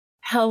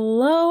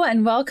Hello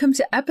and welcome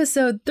to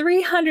episode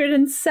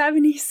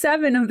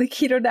 377 of the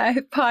Keto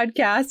Diet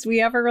Podcast. We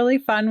have a really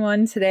fun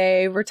one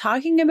today. We're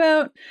talking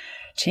about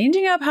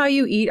changing up how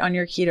you eat on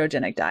your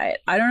ketogenic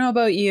diet. I don't know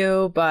about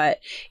you, but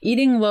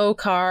eating low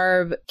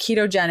carb,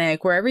 ketogenic,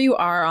 wherever you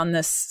are on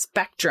the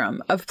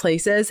spectrum of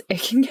places,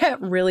 it can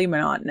get really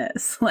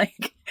monotonous.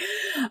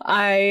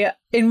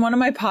 In one of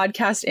my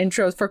podcast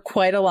intros for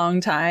quite a long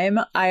time,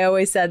 I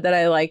always said that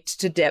I liked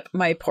to dip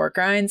my pork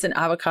rinds in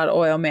avocado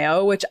oil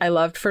mayo, which I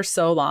loved for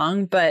so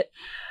long, but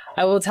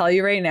I will tell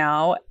you right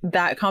now,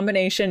 that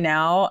combination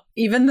now,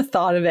 even the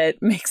thought of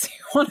it makes me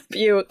want to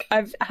puke.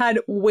 I've had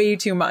way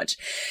too much.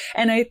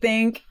 And I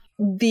think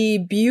the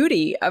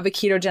beauty of a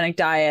ketogenic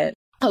diet,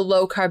 a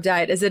low carb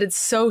diet, is that it's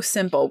so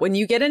simple. When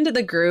you get into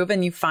the groove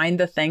and you find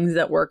the things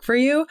that work for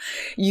you,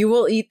 you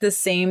will eat the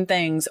same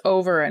things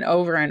over and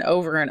over and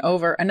over and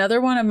over. Another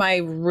one of my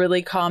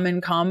really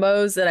common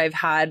combos that I've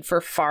had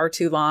for far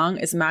too long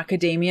is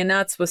macadamia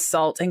nuts with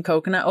salt and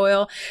coconut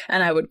oil.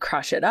 And I would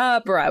crush it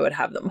up, or I would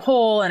have them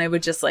whole, and I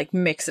would just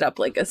mix it up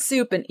like a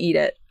soup and eat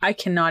it. I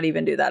cannot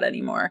even do that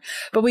anymore.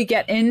 But we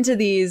get into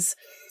these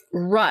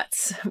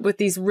ruts with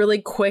these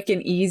really quick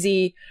and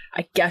easy,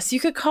 I guess you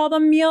could call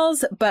them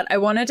meals, but I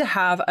wanted to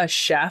have a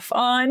chef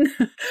on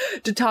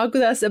to talk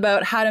with us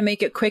about how to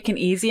make it quick and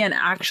easy and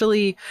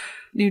actually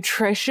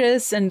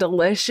nutritious and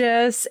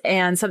delicious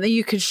and something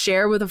you could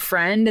share with a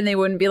friend and they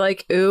wouldn't be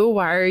like, ooh,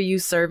 why are you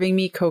serving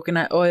me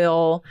coconut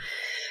oil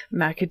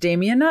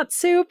macadamia nut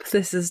soup?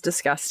 This is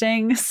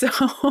disgusting. So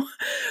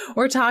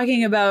we're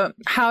talking about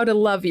how to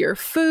love your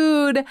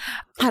food,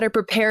 how to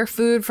prepare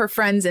food for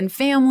friends and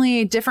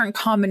family, different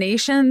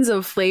combinations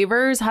of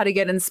flavors, how to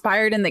get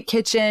inspired in the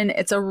kitchen.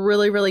 It's a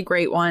really, really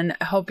great one.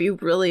 I hope you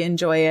really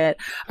enjoy it.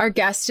 Our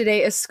guest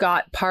today is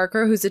Scott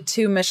Parker, who's a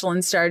 2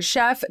 Michelin-starred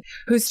chef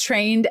who's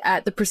trained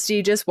at the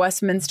prestigious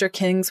Westminster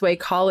Kingsway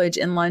College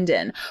in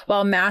London.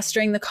 While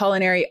mastering the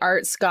culinary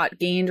arts, Scott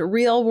gained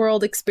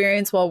real-world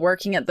experience while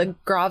working at the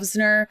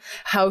Grosvenor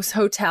House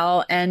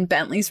Hotel and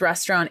Bentley's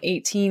Restaurant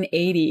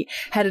 1880,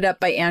 headed up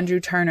by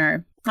Andrew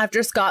Turner.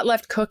 After Scott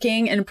left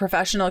cooking in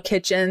professional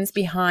kitchens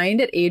behind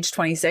at age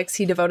 26,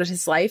 he devoted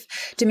his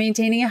life to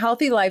maintaining a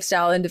healthy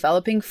lifestyle and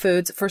developing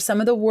foods for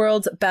some of the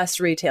world's best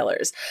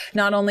retailers.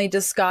 Not only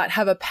does Scott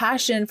have a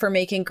passion for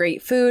making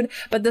great food,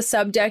 but the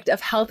subject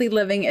of healthy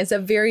living is a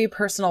very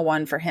personal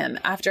one for him.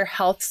 After a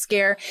health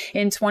scare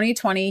in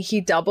 2020, he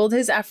doubled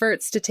his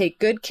efforts to take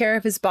good care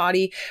of his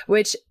body,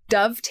 which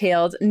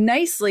dovetailed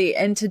nicely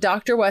into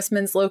Dr.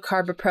 Westman's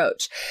low-carb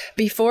approach.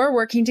 Before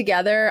working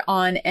together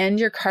on End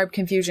Your Carb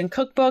Confusion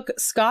cookbook,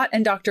 Scott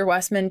and Dr.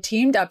 Westman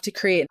teamed up to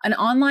create an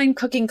online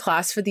cooking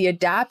class for the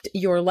Adapt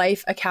Your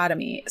Life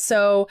Academy.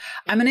 So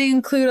I'm going to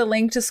include a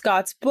link to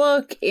Scott's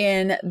book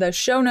in the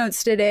show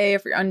notes today.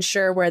 If you're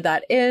unsure where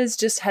that is,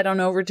 just head on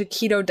over to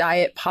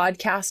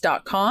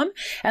ketodietpodcast.com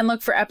and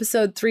look for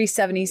episode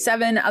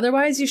 377.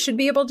 Otherwise, you should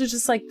be able to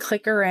just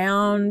click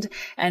around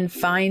and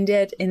find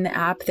it in the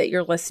app that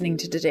you're listening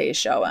to today's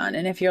show on.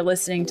 And if you're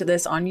listening to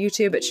this on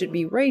YouTube, it should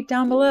be right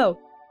down below.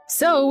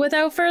 So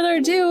without further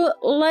ado,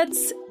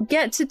 let's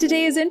get to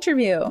today's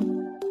interview.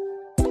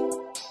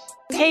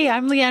 Hey,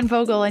 I'm Leanne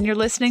Vogel, and you're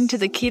listening to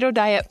the Keto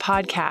Diet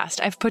Podcast.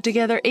 I've put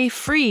together a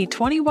free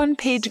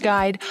 21-page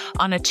guide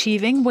on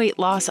achieving weight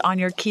loss on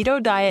your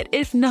keto diet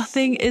if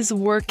nothing is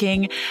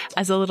working,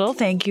 as a little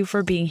thank you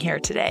for being here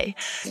today.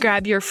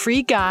 Grab your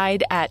free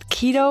guide at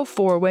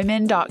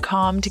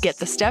ketoforwomen.com to get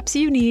the steps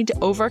you need to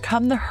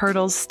overcome the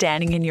hurdles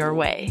standing in your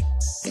way.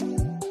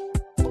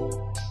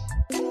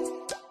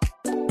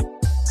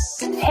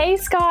 Hey,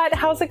 Scott,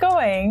 how's it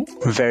going?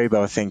 Very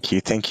well, thank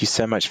you. Thank you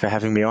so much for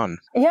having me on.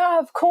 Yeah,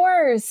 of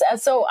course.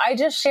 So I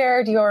just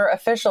shared your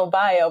official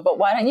bio, but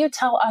why don't you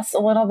tell us a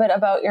little bit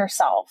about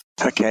yourself?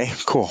 Okay,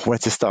 cool. Where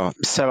to start?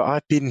 So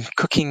I've been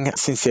cooking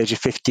since the age of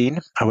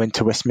 15. I went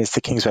to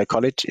Westminster Kingsway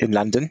College in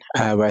London,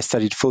 where I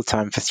studied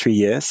full-time for 3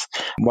 years.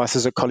 Whilst I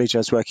was at college, I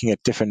was working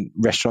at different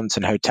restaurants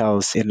and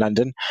hotels in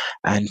London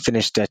and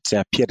finished at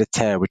Pied à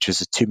Terre, which was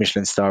a 2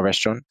 Michelin-star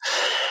restaurant.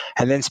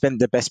 And then spent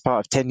the best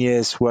part of 10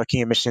 years working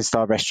in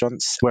Michelin-star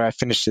restaurants, where I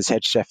finished as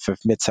head chef of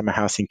Midsummer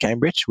House in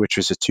Cambridge, which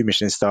was a 2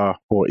 Michelin-star,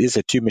 or is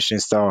a 2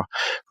 Michelin-star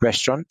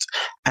restaurant.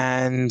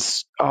 And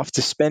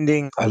after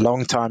spending a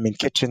long time in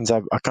kitchens,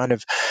 I kind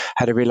of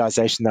had a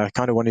realization that I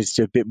kind of wanted to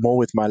do a bit more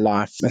with my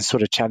life and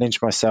sort of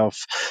challenge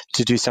myself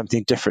to do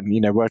something different.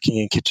 You know, working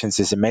in kitchens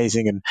is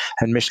amazing, and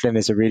Michelin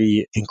is a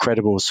really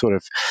incredible sort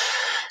of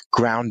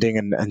grounding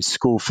and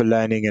school for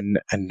learning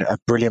and a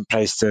brilliant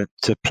place to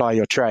apply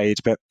your trade.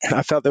 But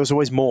I felt there was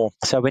always more.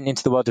 So I went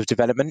into the world of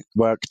development,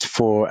 worked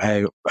for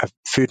a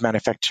food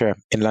manufacturer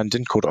in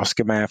London called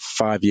Oscar Mayer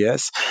for 5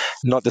 years.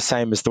 Not the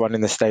same as the one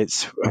in the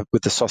States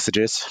with the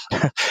sausages.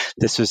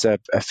 This was a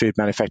food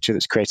manufacturer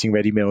that's creating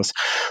ready meals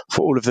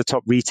for all of the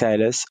top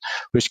retailers,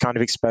 which kind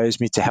of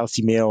exposed me to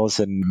healthy meals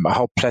and a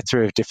whole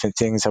plethora of different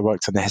things. I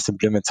worked on the Heston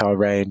Blumenthal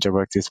range. I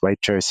worked with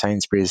Waitrose,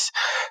 Sainsbury's,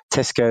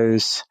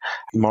 Tesco's,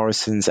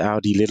 Morrison's,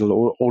 Audi,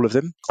 Lidl, all of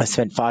them. I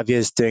spent 5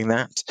 years doing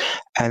that.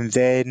 And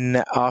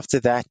then after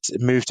that,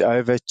 moved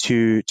over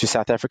to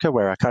South Africa,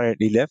 where I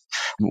currently live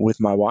with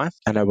my wife.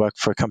 And I work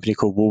for a company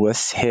called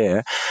Woolworths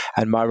here.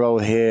 And my role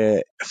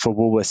here for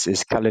Woolworths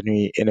is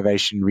Culinary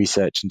Innovation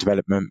Research and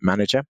Development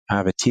Manager. I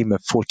have a team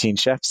of 14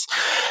 chefs.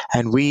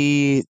 And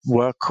we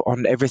work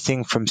on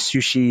everything from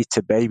sushi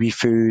to baby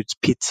foods,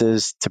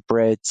 pizzas to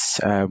breads.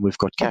 We've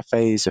got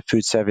cafes, a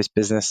food service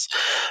business.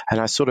 And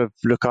I sort of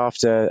look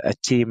after a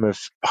team of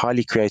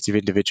highly creative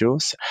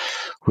individuals,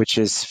 which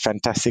is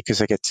fantastic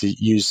because I get to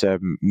use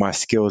my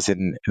skills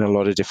in a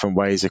lot of different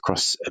ways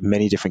across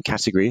many different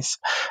categories.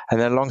 And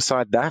then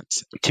alongside that,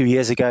 2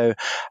 years ago,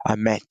 I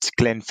met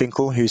Glenn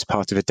Finkel, who's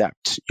part of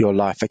Adapt Your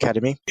Life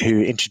Academy,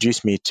 who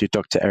introduced me to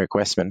Dr. Eric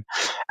Westman.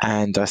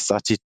 And I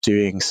started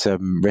doing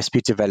some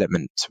recipe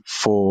development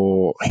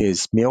for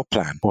his meal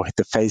plan, or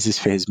the phases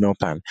for his meal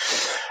plan,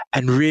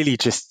 and really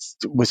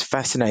just was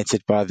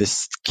fascinated by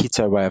this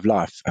keto way of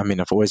life. I mean,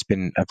 I've always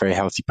been a very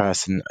healthy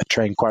person. I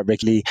train quite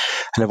regularly,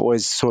 and I've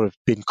always sort of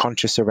been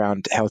conscious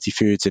around healthy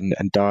foods and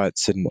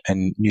diets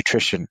and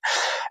nutrition.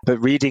 But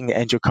reading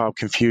End Your Carb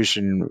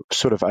Confusion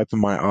sort of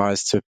opened my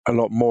eyes to a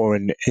lot more,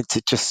 and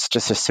it's just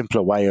a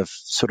simpler way of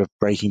sort of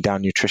breaking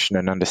down nutrition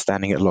and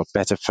understanding it a lot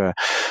better for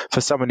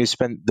someone who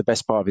spent the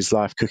best part of his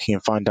life cooking in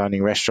fine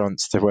dining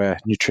restaurants, to where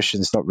nutrition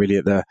is not really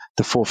at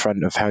the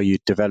forefront of how you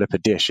develop a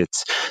dish.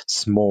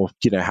 It's more,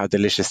 how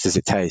delicious does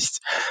it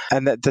taste?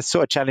 And the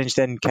sort of challenge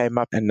then came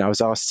up, and I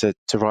was asked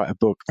to write a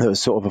book that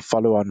was sort of a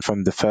follow-on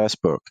from the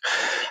first book,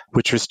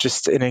 which was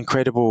just an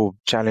incredible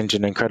challenge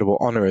and incredible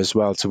honor as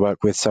well, to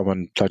work with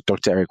someone like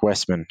Dr. Eric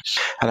Westman.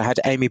 And I had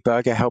Amy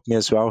Berger help me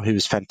as well, who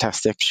was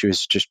fantastic. She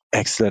was just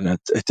excellent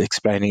at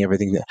explaining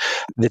everything.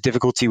 The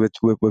difficulty with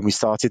when we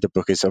started the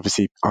book is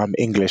obviously I'm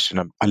English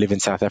and I live in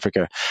South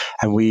Africa,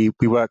 and we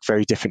work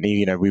very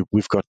differently.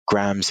 We've got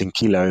grams and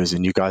kilos,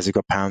 and you guys have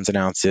got pounds and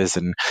ounces,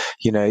 and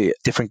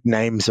different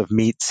names of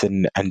meats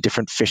and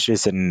different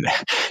fishes and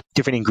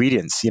different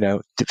ingredients,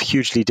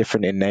 hugely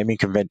different in naming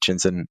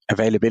conventions and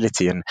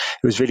availability. And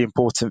it was really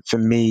important for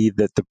me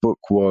that the book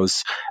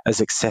was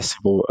as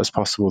accessible as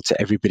possible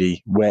to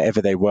everybody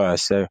wherever they were.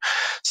 So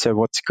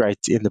what's great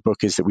in the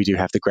book is that we do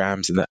have the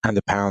grams and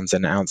the pounds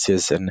and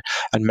ounces, and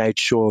made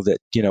sure that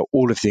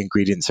all of the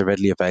ingredients are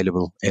readily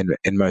available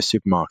in most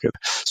supermarkets.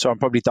 So I'm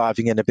probably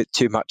diving in a bit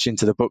too much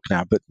into the book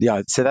now, but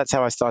yeah, so that's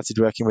how I started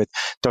working with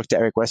Dr.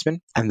 Eric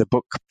Westman, and the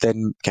book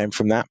then came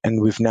from that.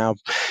 And we've now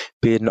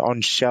been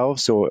on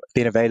shelves or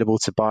been available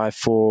to buy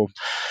for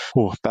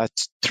about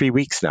 3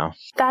 weeks now.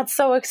 That's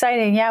so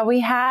exciting. Yeah,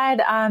 we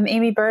had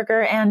Amy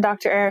Berger and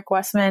Dr. Eric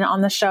Westman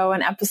on the show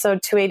in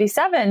episode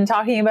 287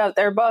 talking about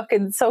their book.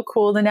 And it's so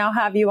cool to now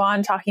have you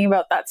on talking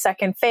about that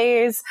second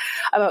phase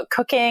about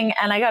cooking.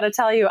 And I got to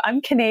tell you,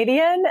 I'm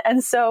Canadian.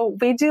 And so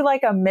we do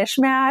like a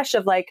mishmash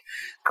of like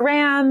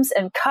grams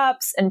and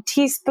cups and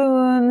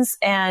teaspoons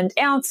and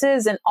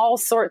ounces and all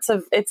sorts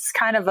of, it's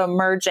kind of a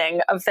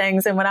merging of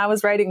things. And when I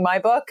was writing my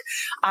book,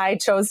 I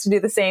chose to do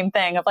the same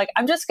thing of like,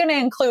 I'm just going to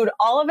include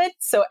all of it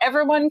so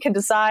everyone can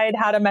decide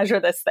how to measure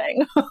this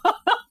thing.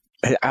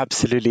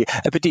 Absolutely.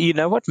 But you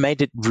know what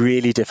made it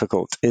really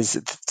difficult is,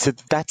 so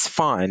that's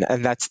fine.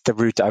 And that's the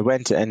route I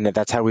went, and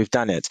that's how we've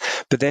done it.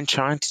 But then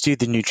trying to do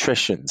the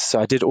nutrition. So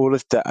I did all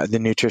of the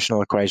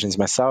nutritional equations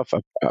myself. I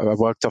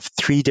worked off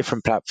 3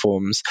 different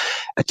platforms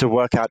to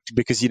work out,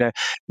 because,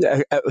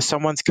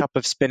 someone's cup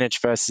of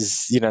spinach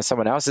versus,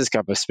 someone else's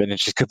cup of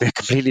spinach, it could be a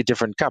completely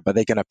different cup. Are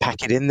they going to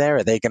pack it in there?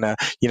 Are they going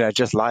to,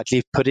 just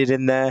lightly put it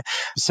in there?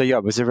 So yeah,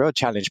 it was a real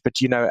challenge. But,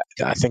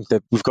 I think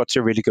that we've got to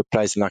a really good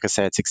place. And like I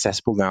say, it's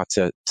accessible now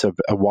to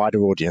a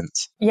wider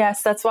audience.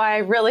 Yes, that's why I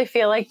really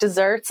feel like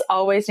desserts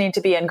always need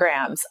to be in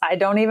grams. I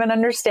don't even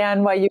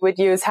understand why you would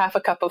use half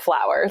a cup of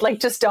flour. Like,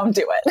 just don't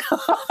do it.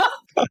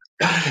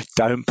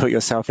 Don't put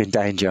yourself in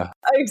danger.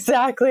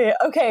 Exactly.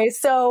 Okay,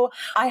 so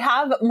I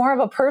have more of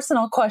a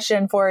personal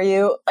question for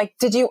you. Like,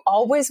 did you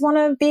always want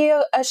to be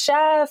a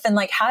chef? And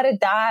like, how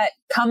did that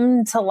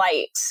come to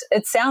light?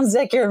 It sounds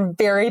like you're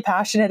very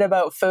passionate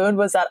about food.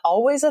 Was that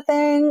always a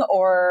thing?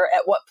 Or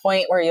at what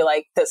point were you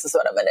like, this is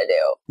what I'm going to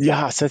do?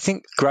 Yeah, so I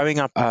think growing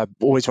up, I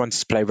always wanted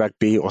to play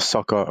rugby or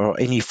soccer or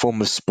any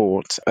form of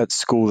sport. At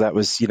school, that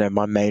was,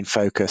 my main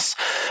focus.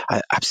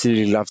 I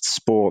absolutely loved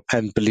sport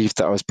and believed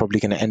that I was probably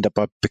going to end up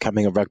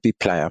becoming a rugby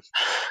player.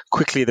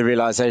 Quickly, the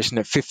realization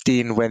at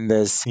 15, when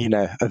there's,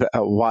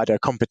 a wider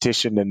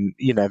competition and,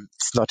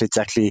 it's not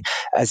exactly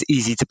as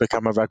easy to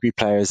become a rugby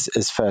player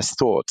as first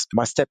thought.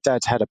 My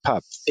stepdad had a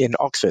pub in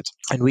Oxford,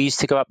 and we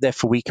used to go up there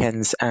for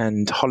weekends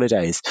and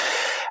holidays.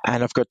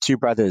 And I've got 2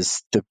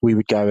 brothers that we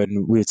would go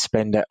and we would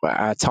spend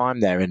our time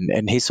there,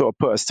 and he sort of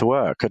put us to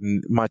work.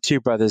 And my 2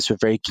 brothers were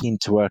very keen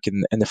to work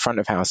in the front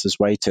of house as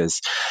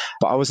waiters,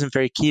 but I wasn't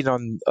very keen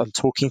on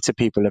talking to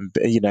people, and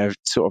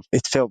sort of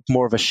it felt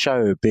more of a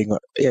show being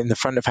in the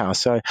front of house.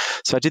 So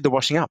I did the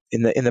washing up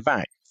in the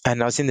back,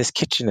 and I was in this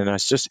kitchen and I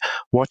was just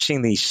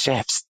watching these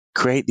chefs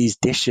create these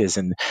dishes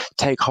and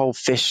take whole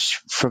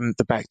fish from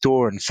the back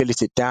door and fillet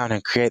it down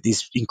and create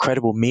these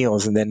incredible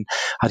meals. And then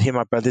I'd hear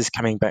my brothers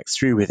coming back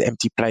through with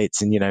empty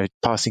plates and,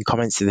 passing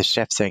comments to the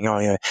chef saying,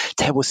 oh,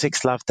 table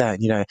 6 loved that.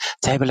 And,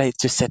 table 8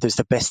 just said it was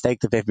the best steak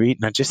they've ever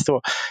eaten. I just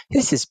thought,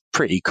 this is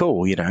pretty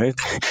cool.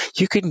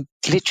 You can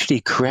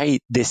literally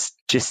create this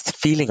just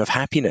feeling of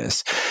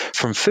happiness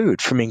from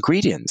food, from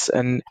ingredients.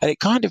 And it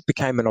kind of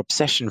became an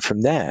obsession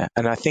from there.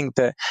 And I think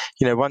that,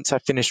 once I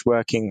finished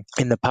working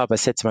in the pub, I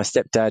said to my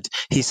stepdad,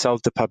 he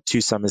sold the pub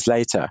 2 summers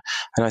later.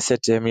 And I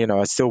said to him,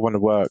 I still want to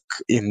work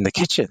in the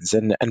kitchens.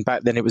 And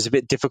back then it was a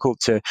bit difficult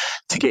to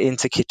get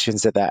into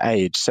kitchens at that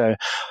age. So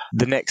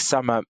the next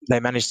summer, they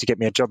managed to get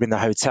me a job in the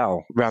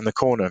hotel around the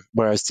corner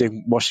where I was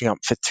doing washing up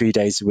for 3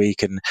 days a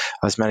week. And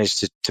I was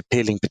managed to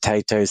peeling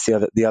potatoes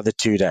the other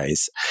 2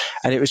 days.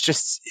 And it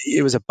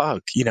was a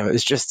bug, it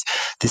was just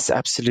this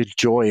absolute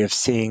joy of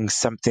seeing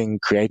something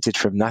created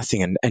from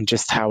nothing and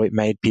just how it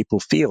made people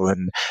feel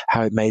and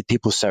how it made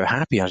people so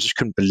happy. I just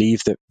couldn't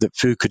believe that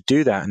food could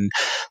do that. And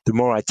the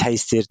more I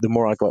tasted, the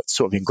more I got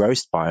sort of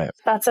engrossed by it.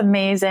 That's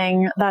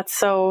amazing.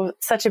 That's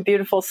such a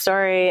beautiful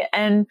story.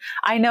 And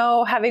I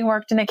know, having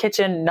worked in a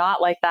kitchen,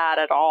 not like that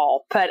at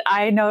all, but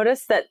I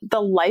noticed that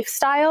the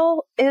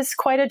lifestyle is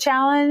quite a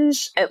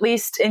challenge, at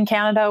least in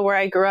Canada where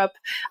I grew up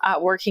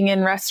working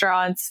in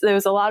restaurants. There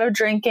was a lot of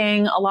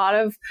drinking, a lot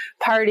of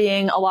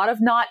partying, a lot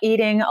of not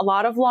eating, a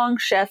lot of long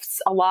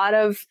shifts, a lot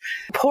of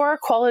poor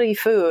quality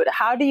food.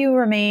 How do you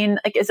remain,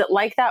 is it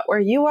like that where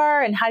you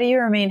are? And how do you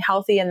remain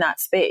healthy in that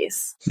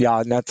space?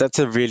 Yeah, no, that's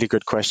a really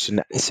good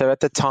question. So at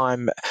the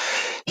time,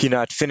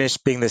 I'd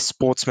finished being the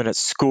sportsman at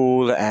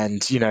school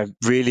and,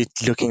 really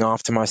looking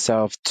after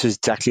myself to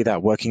exactly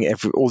that, working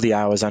all the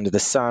hours under the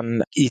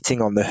sun,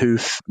 eating on the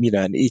hoof,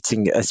 and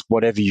eating as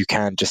whatever you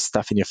can, just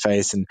stuff in your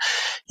face. And,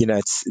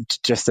 it's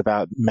just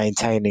about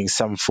maintaining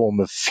some form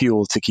of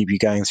fuel to keep you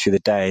going through the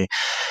day.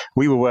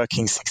 We were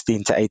working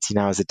 16 to 18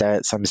 hours a day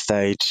at some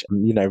stage.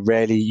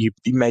 Rarely you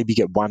maybe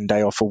get 1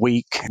 day off a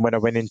week when I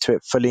went into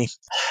it fully.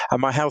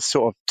 And my health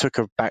sort of took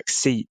a back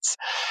seat.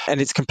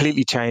 And it's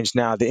completely changed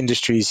now. The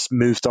industry's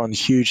moved on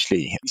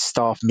hugely.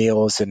 Staff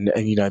meals and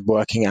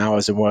working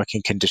hours and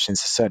working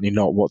conditions are certainly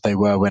not what they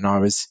were when I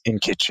was in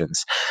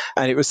kitchens.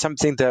 And it was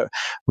something that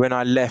when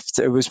I left,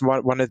 it was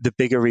one of the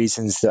bigger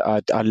reasons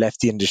that I left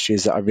the industry,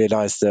 is that I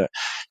realized that,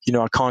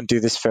 I can't do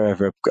this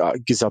forever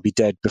because I'll be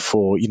dead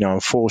before, I'm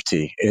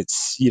 40.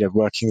 It's,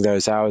 working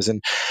those hours.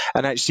 And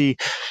actually,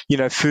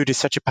 food is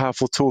such a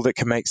powerful tool that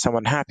can make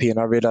someone happy. And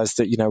I realized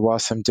that,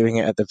 whilst I'm doing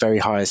it at the very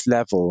highest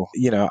level,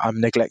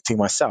 I'm neglecting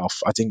myself.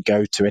 I didn't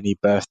go to any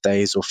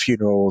birthdays or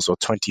funerals or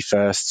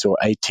 21sts or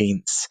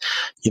 18ths.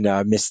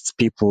 I missed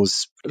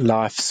people's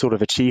life sort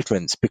of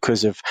achievements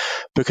because of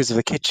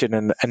the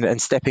kitchen,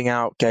 and stepping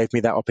out gave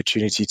me that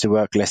opportunity to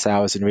work less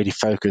hours and really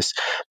focus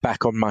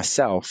back on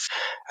myself.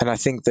 And I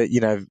think that,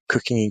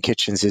 cooking in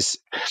kitchens is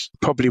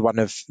probably one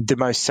of the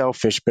most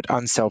selfish but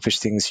unselfish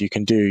things you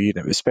can do,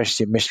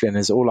 especially in Michelin,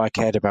 as all I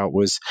cared about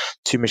was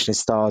 2 Michelin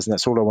stars, and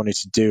that's all I wanted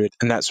to do.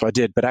 And that's what I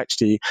did. But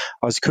actually,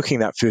 I was cooking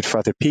that food for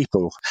other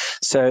people.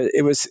 So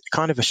it was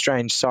kind of a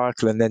strange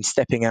cycle. And then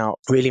stepping out,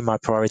 really my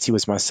priority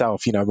was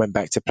myself. I went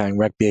back to playing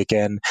rugby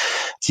again,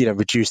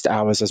 reduced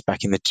hours. I was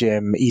back in the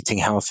gym, eating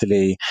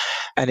healthily.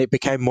 And it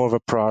became more of a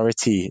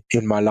priority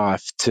in my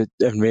life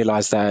and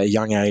realize that at a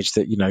young age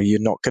that, you're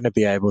not going to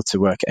be able to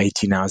work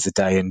 18 hours a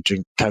day and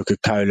drink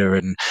Coca-Cola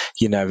and,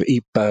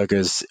 eat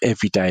burgers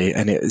every day.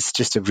 And it's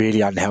just a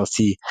really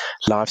unhealthy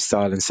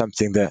lifestyle, and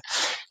something that,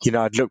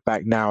 I'd look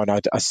back now and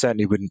I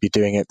certainly wouldn't be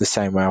doing it the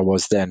same way I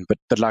was then.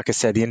 But like I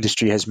said, the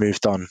industry has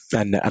moved on,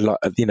 and a lot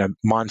of,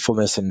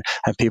 mindfulness and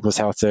people's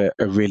health are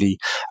really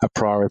a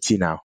priority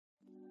now.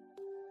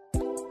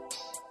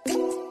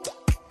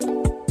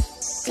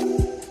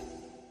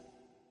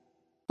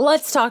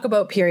 Let's talk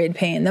about period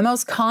pain. The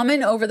most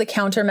common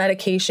over-the-counter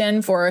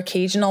medication for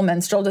occasional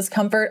menstrual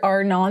discomfort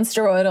are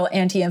non-steroidal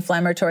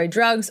anti-inflammatory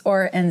drugs,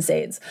 or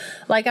NSAIDs,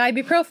 like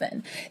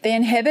ibuprofen. They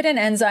inhibit an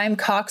enzyme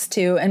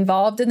COX-2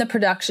 involved in the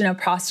production of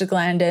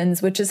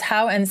prostaglandins, which is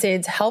how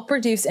NSAIDs help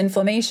reduce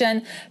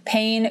inflammation,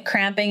 pain,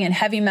 cramping, and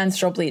heavy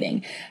menstrual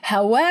bleeding.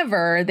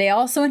 However, they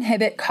also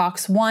inhibit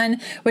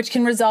COX-1, which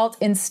can result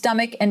in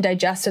stomach and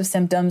digestive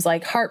symptoms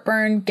like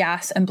heartburn,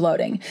 gas, and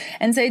bloating.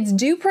 NSAIDs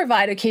do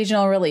provide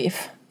occasional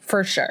relief,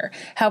 for sure.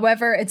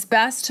 However, it's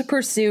best to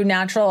pursue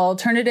natural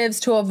alternatives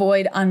to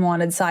avoid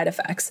unwanted side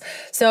effects.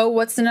 So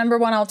what's the number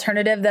one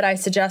alternative that I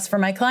suggest for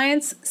my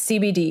clients?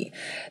 CBD.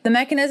 The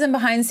mechanism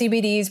behind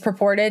CBD's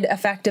purported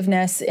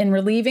effectiveness in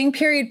relieving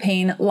period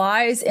pain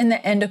lies in the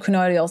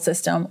endocrinoidal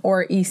system,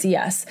 or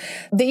ECS.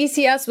 The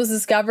ECS was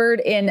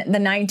discovered in the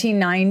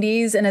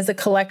 1990s and is a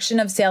collection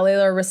of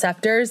cellular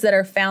receptors that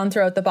are found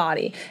throughout the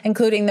body,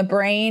 including the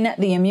brain,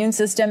 the immune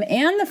system,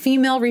 and the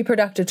female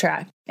reproductive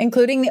tract,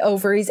 including the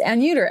ovaries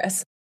and uterus.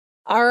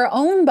 Our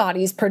own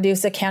bodies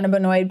produce a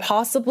cannabinoid,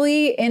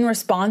 possibly in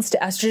response to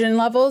estrogen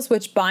levels,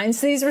 which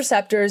binds to these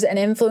receptors and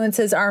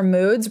influences our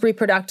moods,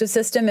 reproductive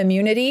system,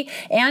 immunity,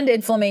 and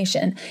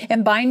inflammation.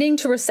 And binding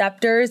to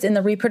receptors in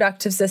the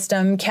reproductive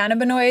system,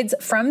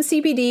 cannabinoids from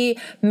CBD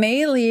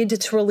may lead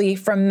to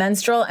relief from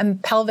menstrual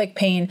and pelvic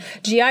pain,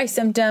 GI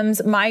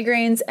symptoms,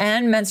 migraines,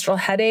 and menstrual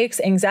headaches,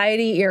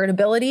 anxiety,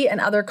 irritability,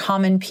 and other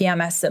common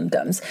PMS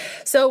symptoms.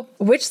 So,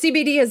 which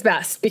CBD is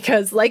best?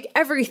 Because, like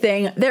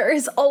everything, there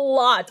is a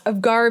lot of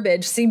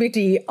garbage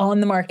CBD on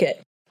the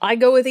market. I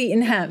go with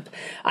Eaton Hemp.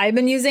 I've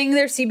been using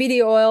their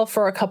CBD oil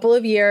for a couple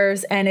of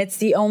years, and it's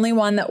the only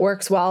one that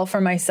works well for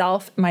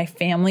myself, my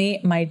family,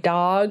 my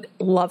dog.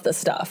 Love the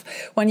stuff.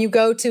 When you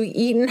go to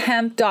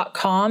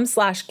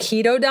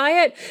eatonhemp.com/keto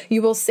diet,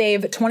 you will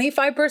save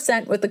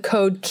 25% with the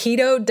code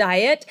keto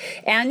diet,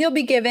 and you'll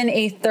be given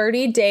a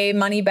 30-day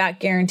money back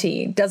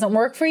guarantee. Doesn't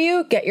work for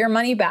you? Get your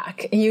money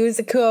back. Use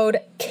the code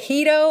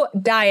keto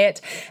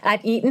diet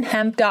at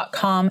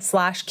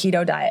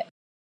eatonhemp.com/keto diet.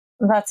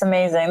 That's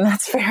amazing.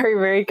 That's very,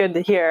 very good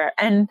to hear.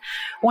 And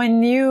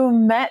when you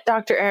met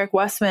Dr. Eric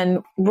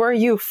Westman, were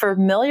you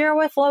familiar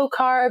with low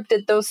carb?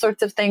 Did those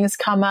sorts of things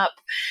come up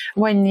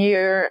when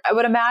I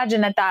would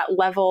imagine at that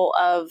level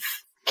of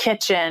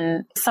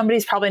kitchen,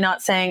 somebody's probably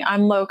not saying,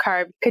 I'm low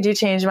carb. Could you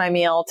change my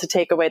meal to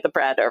take away the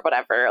bread or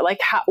whatever?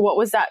 Like, what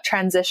was that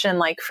transition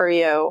like for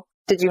you?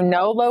 Did you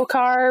know low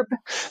carb?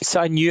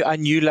 So I knew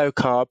low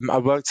carb. I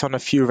worked on a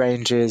few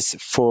ranges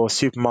for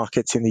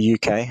supermarkets in the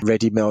UK,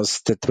 ready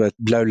meals that were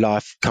low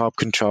life carb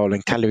control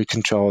and calorie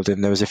controlled,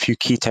 and there was a few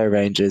keto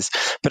ranges.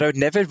 But I would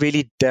never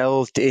really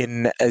delved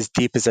in as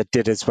deep as I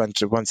did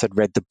once I'd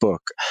read the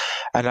book.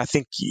 And I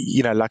think,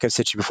 like I've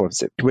said to you before,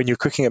 when you're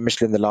cooking at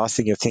Michelin, the last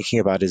thing you're thinking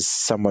about is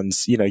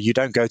someone's, you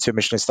don't go to a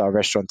Michelin-star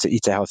restaurant to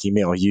eat a healthy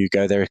meal. You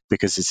go there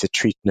because it's a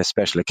treat and a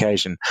special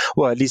occasion.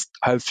 Well, at least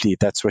hopefully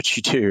that's what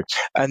you do.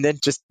 And then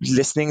just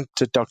listening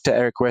to Dr.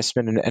 Eric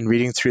Westman and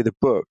reading through the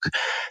book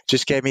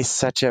just gave me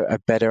such a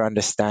better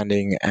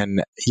understanding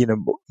and,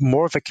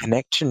 more of a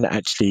connection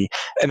actually.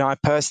 And I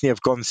personally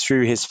have gone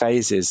through his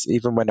phases.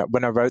 Even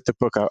when I wrote the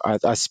book,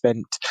 I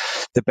spent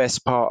the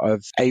best part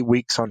of 8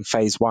 weeks on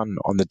phase 1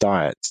 on the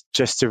diet,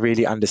 just to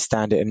really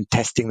understand it and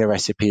testing the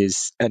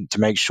recipes and to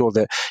make sure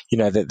that,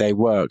 that they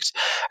worked.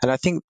 And I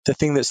think the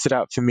thing that stood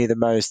out for me the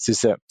most is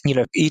that,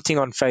 eating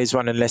on phase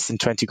 1 and less than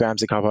 20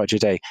 grams of carbohydrate a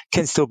day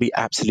can still be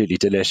absolutely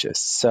delicious.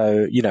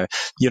 So,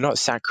 you're not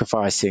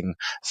sacrificing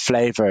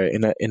flavor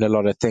in a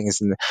lot of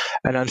things. And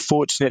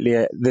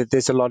unfortunately,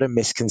 there's a lot of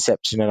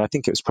misconception, and I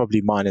think it was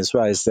probably mine as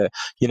well, is that,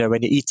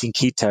 when you're eating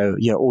keto,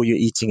 all you're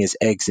eating is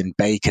eggs and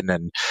bacon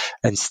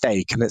and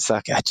steak. And it's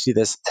like, actually,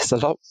 there's a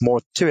lot more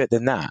to it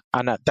than that.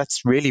 And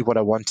that's really what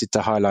I wanted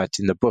to highlight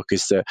in the book,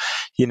 is that,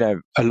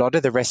 a lot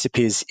of the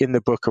recipes in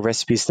the book are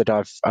recipes that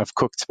I've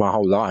cooked my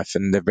whole life,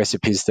 and the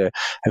recipes that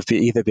have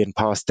either been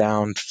passed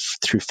down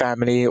through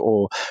family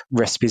or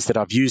recipes that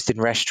I've used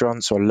in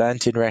restaurants or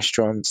learnt in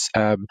restaurants,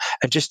 and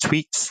just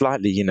tweaked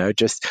slightly,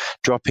 just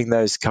dropping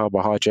those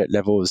carbohydrate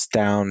levels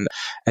down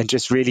and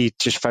just really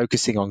just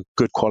focusing on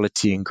good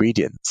quality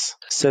ingredients.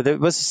 So there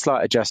was a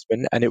slight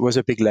adjustment, and it was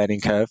a big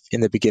learning curve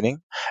in the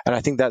beginning. And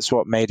I think that's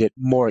what made it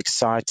more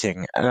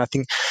exciting. And I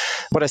think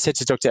what I said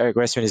to Dr. Eric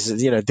Westman is,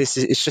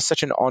 it's just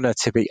such an honor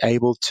to be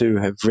able to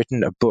have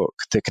written a book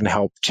that can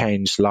help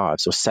change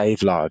lives or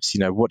save lives.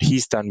 What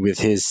he's done with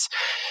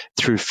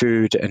through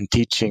food and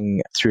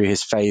teaching through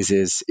his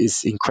phases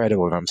is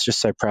incredible. And I'm just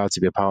so proud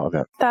to be a part of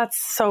it. That's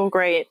so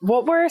great.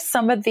 What were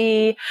some of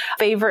the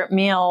favorite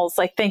meals?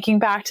 Like, thinking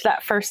back to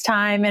that first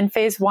time in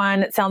phase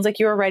 1, it sounds like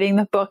you were writing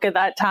the book at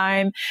that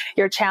time.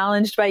 You're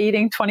challenged by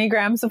eating 20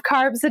 grams of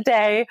carbs a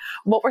day.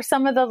 What were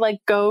some of the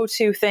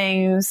go-to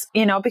things,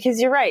 because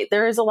you're right,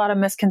 there is a lot of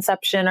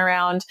misconception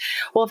around,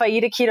 well, if I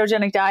eat a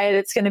ketogenic diet,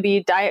 it's going to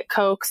be Diet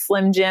Coke,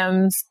 Slim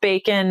Jims,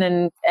 bacon,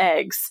 and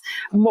eggs.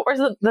 What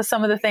were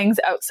some of the things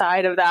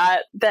outside of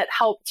that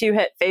helped you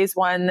hit phase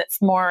 1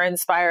 that's more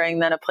inspiring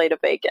than a plate of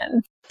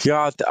bacon?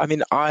 Yeah, I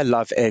mean, I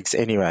love eggs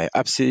anyway.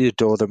 Absolutely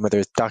adore them, whether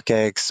it's duck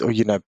eggs or,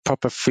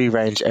 proper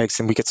free-range eggs.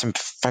 And we get some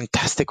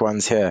fantastic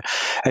ones here.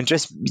 And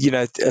just,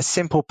 a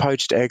simple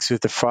poached eggs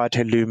with the fried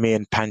halloumi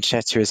and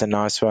pancetta is a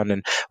nice one.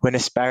 And when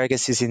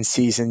asparagus is in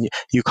season,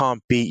 you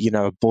can't beat,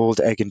 a boiled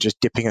egg and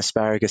just dipping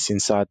asparagus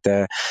inside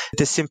there.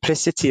 The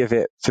simplicity of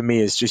it for me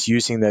is just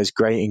using those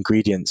great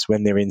ingredients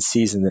when they're in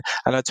season.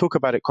 And I talk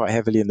about it quite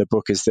heavily in the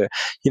book, is that,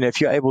 if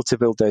you're able to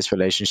build those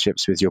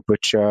relationships with your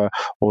butcher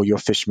or your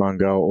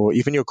fishmonger or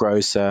even your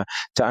grocer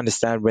to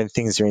understand when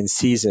things are in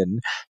season,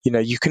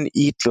 you can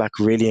eat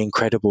really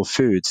incredible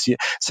foods.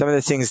 Some of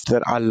the things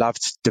that I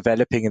loved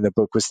developing in the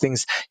book was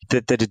things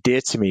that are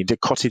dear to me. The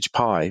cottage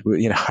pie,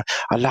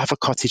 I love a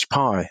cottage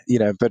pie,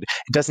 but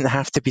it doesn't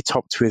have to be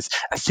topped with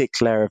a thick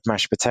layer of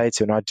mashed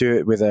potato. And I do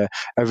it with a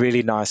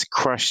really nice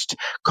crushed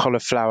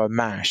cauliflower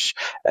mash.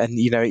 And,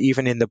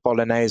 even in the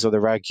bolognese or the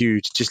ragu,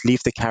 just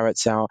leave the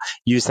carrots out,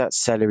 use that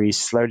celery,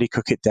 slowly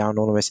cook it down,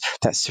 almost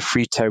that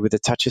sofrito with a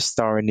touch of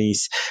star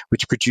anise, which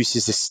which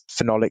produces this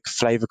phenolic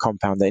flavor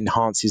compound that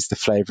enhances the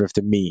flavor of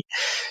the meat.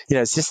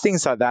 It's just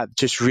things like that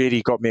just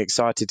really got me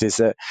excited, is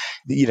that,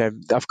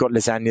 I've got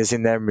lasagnas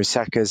in there,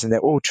 moussakas, and they're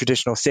all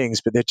traditional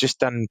things, but they're just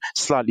done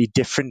slightly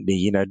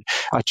differently.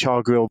 I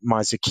char grill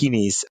my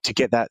zucchinis to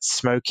get that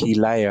smoky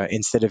layer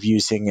instead of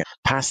using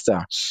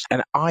pasta.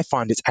 And I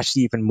find it's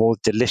actually even more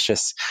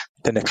delicious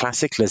than a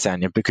classic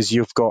lasagna, because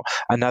you've got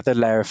another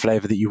layer of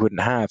flavor that you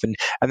wouldn't have. And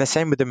the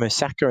same with the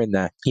moussaka in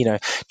there,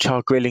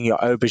 char grilling your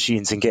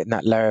aubergines and getting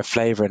that layer of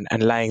flavor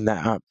and laying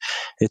that up.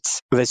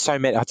 There's so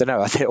many, I don't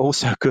know, they're all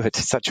so good.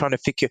 It's like trying to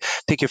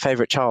pick your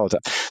favorite child.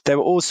 There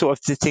were all sort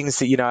of the things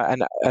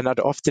that, and I'd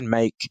often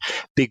make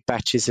big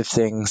batches of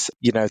things.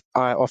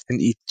 I often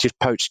eat just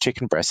poached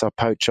chicken breasts. I'll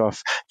poach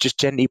off, just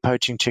gently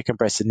poaching chicken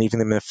breasts and leaving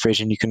them in the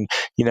fridge, and you can,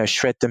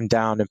 shred them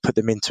down and put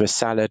them into a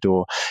salad,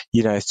 or,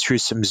 through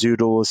some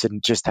zoodles,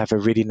 and just have a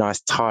really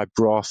nice Thai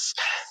broth.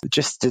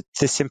 Just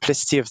the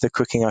simplicity of the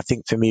cooking, I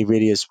think, for me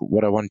really is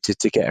what I wanted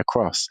to get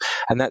across.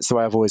 And that's the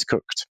way I've always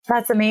cooked.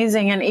 That's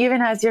amazing. And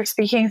even as you're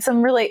speaking,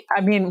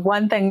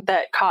 one thing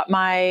that caught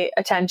my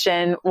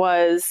attention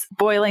was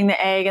boiling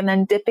the egg and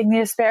then dipping the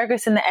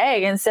asparagus in the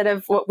egg, instead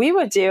of what we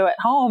would do at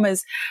home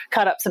is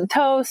cut up some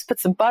toast, put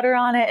some butter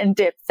on it, and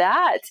dip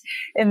that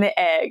in the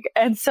egg.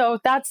 And so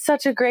that's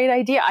such a great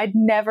idea. I'd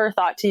never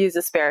thought to use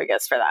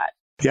asparagus for that.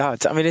 Yeah,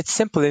 it's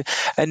simple.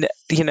 And,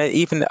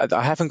 even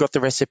I haven't got the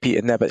recipe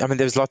in there, but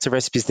there's lots of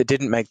recipes that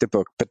didn't make the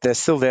book, but they're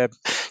still there.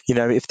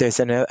 If there's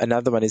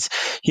another one is,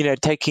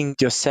 taking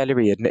your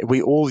celery, and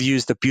we all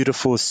use the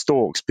beautiful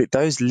stalks, but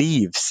those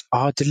leaves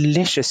are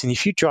delicious. And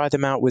if you dry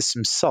them out with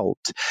some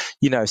salt,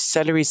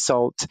 celery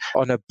salt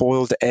on a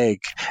boiled egg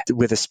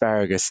with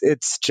asparagus,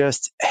 it's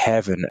just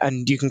heaven.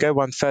 And you can go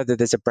one further.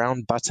 There's a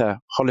brown butter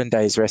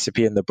hollandaise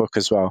recipe in the book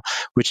as well,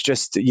 which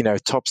just,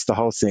 tops the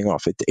whole thing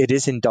off. It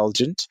is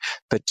indulgent,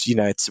 but,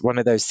 it's one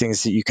of those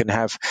things that you can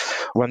have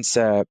once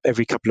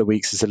every couple of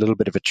weeks as a little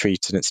bit of a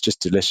treat, and it's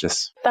just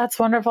delicious. That's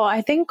wonderful.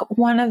 I think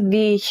one of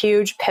the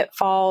huge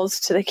pitfalls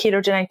to the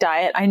ketogenic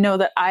diet, I know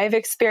that I've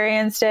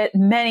experienced it,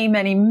 many,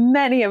 many,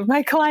 many of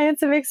my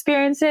clients have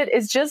experienced it,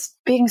 is just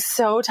being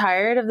so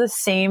tired of the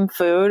same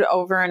food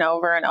over and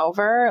over and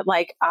over.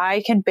 Like,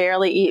 I can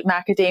barely eat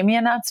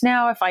macadamia nuts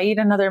now. If I eat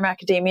another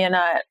macadamia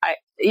nut,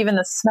 even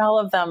the smell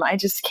of them, I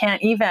just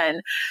can't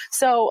even.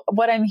 So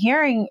what I'm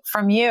hearing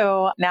from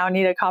you, now I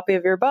need a copy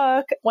of your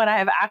book when I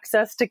have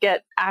access to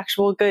get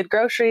actual good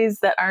groceries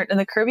that aren't in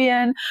the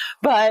Caribbean,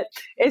 but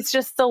it's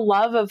just the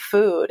love of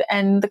food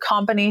and the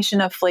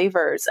combination of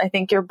flavors. I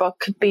think your book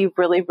could be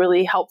really,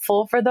 really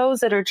helpful for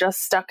those that are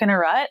just stuck in a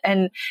rut.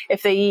 And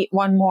if they eat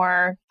one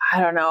more,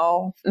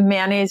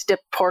 mayonnaise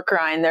dipped pork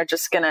rind, they're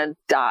just going to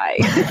die.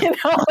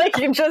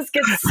 You just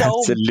get so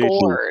Absolutely.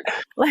 bored,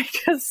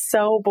 just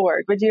so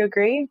bored. Would you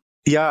agree?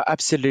 Yeah,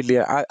 absolutely.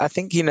 I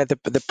think,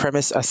 the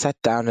premise, I sat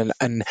down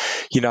and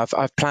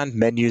I've planned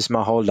menus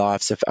my whole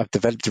life. So I've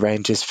developed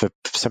ranges for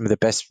some of the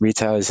best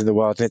retailers in the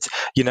world. And it's,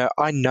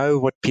 I know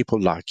what people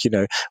like.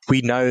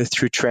 We know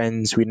through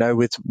trends, we know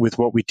with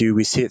what we do,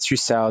 we see it through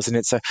sales. And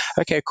it's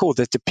okay, cool.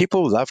 The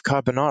people love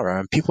carbonara,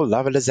 and people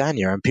love a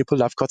lasagna, and people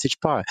love cottage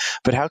pie.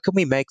 But how can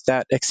we make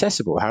that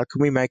accessible? How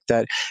can we make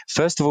that,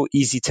 first of all,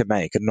 easy to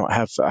make and not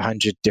have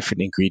 100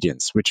 different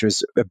ingredients, which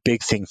was a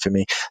big thing for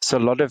me. So a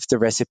lot of the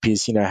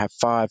recipes, have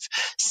 5,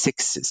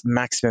 6,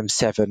 maximum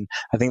 7.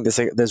 I think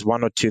there's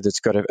 1 or 2 that's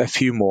got a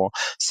few more.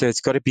 So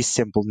it's got to be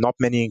simple, not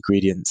many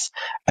ingredients,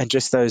 and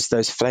just those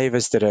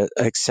flavors that are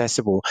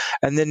accessible.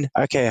 And then,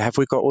 okay, have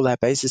we got all our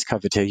bases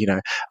covered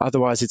here?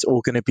 Otherwise it's all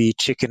going to be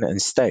chicken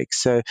and steak.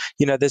 So,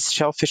 there's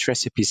shellfish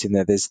recipes in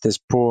there. There's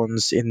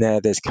prawns in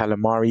there. There's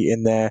calamari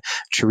in there,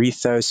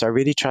 chorizo. So I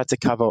really tried to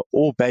cover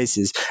all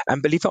bases.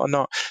 And believe it or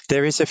not,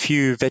 there is a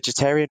few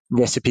vegetarian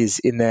recipes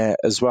in there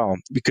as well,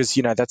 because,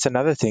 that's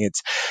another thing. It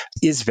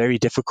is very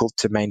difficult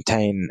to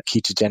maintain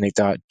ketogenic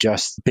diet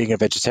just being a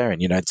vegetarian.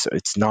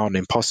 It's not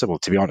impossible,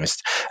 to be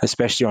honest,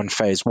 especially on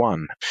phase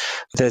 1.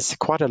 There's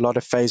quite a lot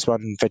of phase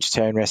 1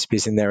 vegetarian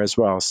recipes in there as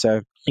well.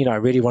 So, I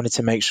really wanted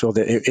to make sure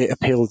that it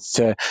appealed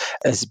to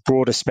as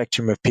broad a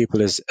spectrum of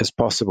people as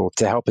possible,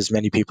 to help as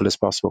many people as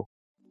possible.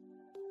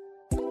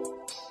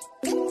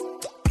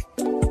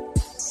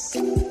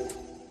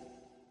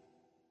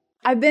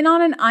 I've been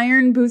on an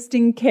iron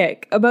boosting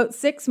kick. About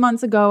 6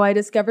 months ago, I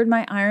discovered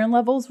my iron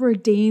levels were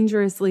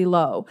dangerously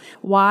low.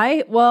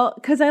 Why? Well,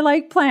 because I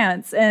like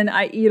plants and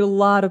I eat a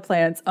lot of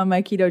plants on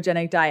my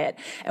ketogenic diet.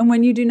 And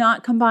when you do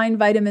not combine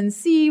vitamin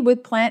C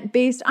with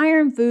plant-based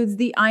iron foods,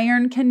 the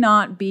iron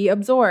cannot be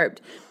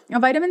absorbed. Now,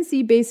 vitamin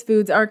C-based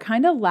foods are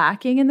kind of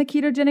lacking in the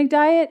ketogenic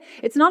diet.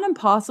 It's not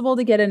impossible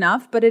to get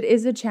enough, but it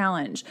is a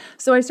challenge.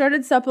 So I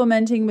started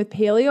supplementing with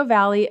Paleo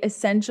Valley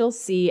Essential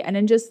C, and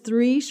in just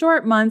 3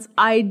 short months,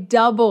 I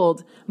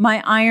doubled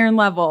my iron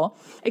level.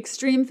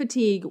 Extreme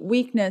fatigue,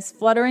 weakness,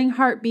 fluttering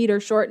heartbeat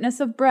or shortness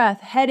of breath,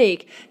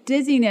 headache,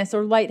 dizziness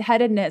or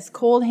lightheadedness,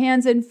 cold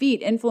hands and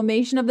feet,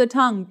 inflammation of the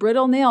tongue,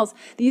 brittle nails.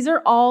 These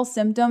are all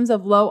symptoms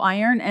of low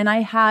iron, and I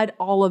had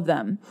all of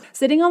them.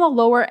 Sitting on the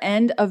lower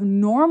end of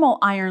normal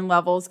iron iron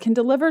levels can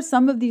deliver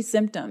some of these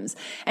symptoms.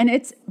 And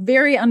it's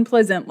very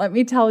unpleasant, let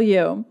me tell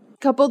you.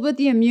 Coupled with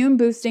the immune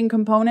boosting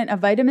component of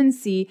vitamin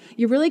C,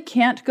 you really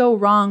can't go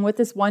wrong with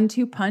this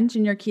 1-2 punch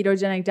in your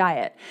ketogenic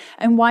diet.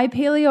 And why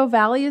Paleo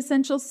Valley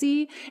Essential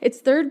C?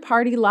 It's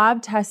third-party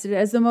lab tested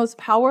as the most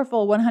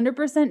powerful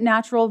 100%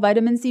 natural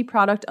vitamin C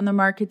product on the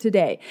market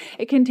today.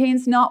 It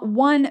contains not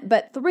one,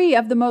 but 3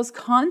 of the most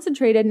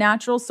concentrated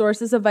natural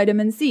sources of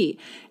vitamin C: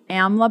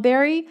 amla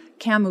berry,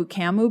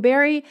 camu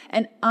berry,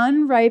 and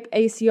unripe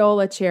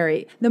aceola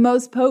cherry, the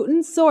most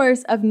potent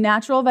source of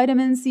natural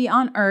vitamin C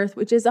on earth,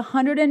 which is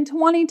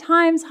 120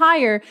 times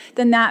higher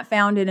than that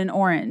found in an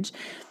orange.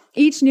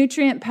 Each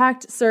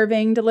nutrient-packed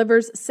serving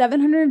delivers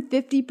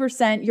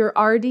 750% your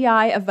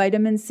RDI of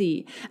vitamin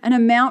C, an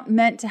amount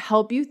meant to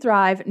help you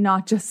thrive,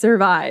 not just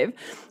survive.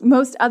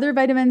 Most other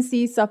vitamin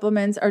C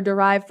supplements are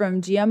derived from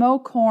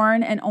GMO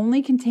corn and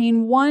only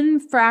contain 1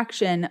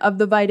 fraction of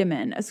the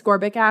vitamin,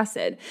 ascorbic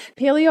acid.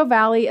 Paleo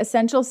Valley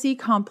Essential C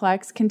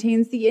Complex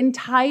contains the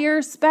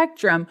entire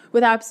spectrum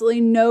with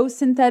absolutely no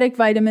synthetic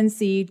vitamin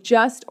C,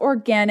 just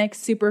organic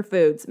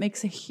superfoods.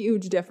 Makes a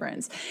huge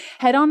difference.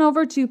 Head on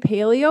over to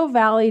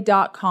paleovalley.com,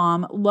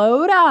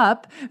 load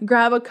up,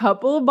 grab a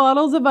couple of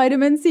bottles of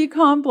vitamin C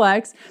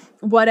complex,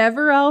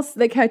 whatever else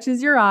that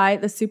catches your eye.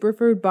 The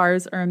superfood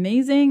bars are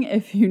amazing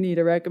if you need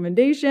a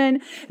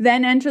recommendation.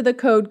 Then enter the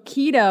code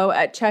KETO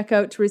at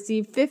checkout to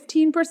receive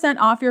 15%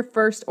 off your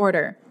first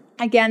order.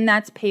 Again,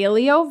 that's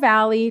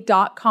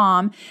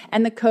paleovalley.com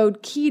and the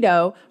code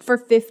KETO for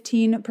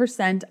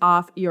 15%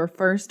 off your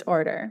first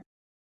order.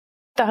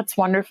 That's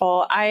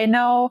wonderful. I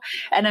know,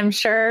 and I'm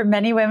sure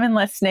many women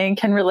listening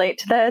can relate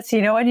to this.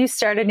 You know, when you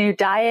start a new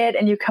diet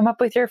and you come up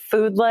with your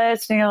food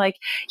list and you're like,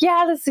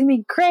 yeah, this is going to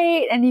be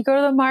great. And you go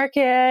to the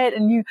market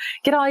and you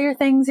get all your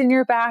things in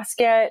your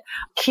basket.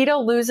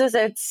 Keto loses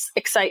its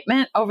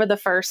excitement over the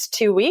first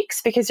 2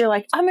 weeks because you're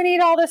like, I'm going to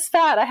eat all this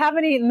fat. I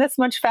haven't eaten this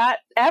much fat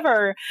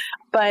ever.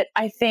 But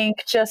I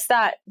think just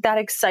that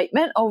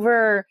excitement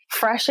over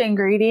fresh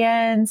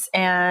ingredients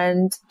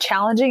and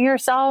challenging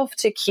yourself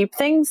to keep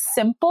things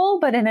simple,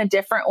 but in a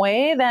different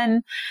way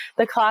than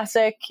the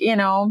classic, you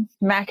know,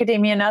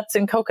 macadamia nuts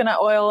and coconut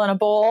oil in a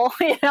bowl,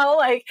 you know,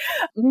 like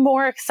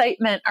more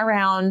excitement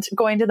around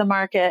going to the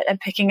market and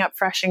picking up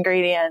fresh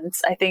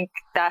ingredients. I think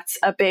that's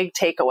a big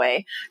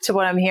takeaway to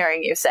what I'm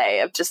hearing you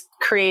say, of just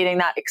creating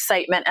that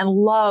excitement and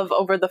love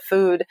over the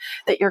food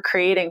that you're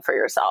creating for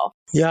yourself.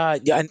 Yeah,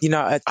 and you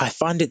know, I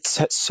find it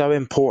so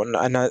important,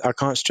 and I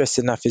can't stress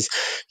enough is,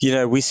 you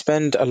know, we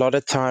spend a lot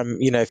of time,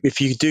 you know, if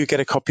you do get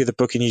a copy of the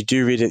book and you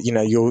do read it, you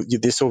know,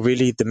 this will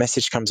really, the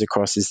message comes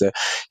across is that,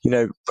 you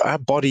know, our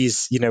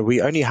bodies, you know,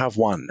 we only have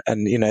one,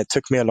 and you know, it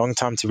took me a long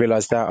time to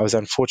realize that. I was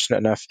unfortunate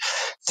enough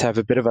to have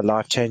a bit of a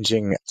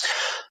life-changing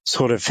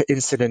sort of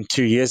incident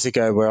 2 years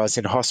ago where I was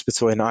in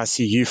hospital in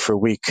ICU for a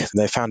week.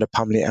 They found a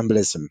pulmonary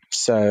embolism,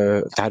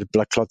 so I had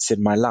blood clots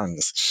in my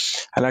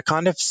lungs, and I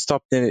kind of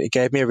stopped, and it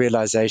gave me a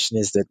realization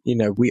is that, you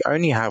know, we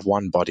only have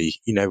one body.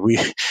 You know,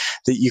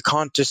 that you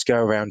can't just go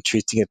around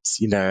treating it,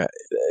 you know,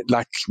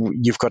 like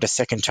you've got a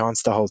second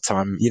chance the whole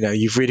time. You know,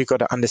 you've really got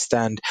to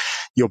understand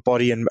your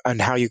body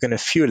and how you're going to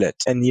fuel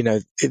it. And, you know,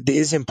 it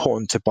is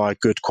important to buy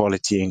good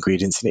quality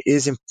ingredients, and it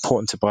is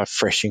important to buy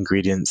fresh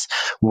ingredients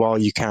while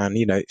you can.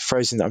 You know,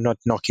 frozen, I'm not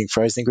knocking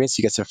frozen ingredients.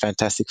 You get some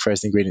fantastic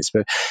frozen ingredients,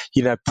 but,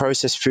 you know,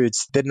 processed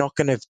foods, they're not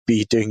going to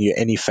be doing you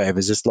any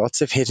favors. There's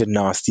lots of hidden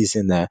nasties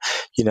in there.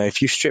 You know,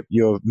 if you strip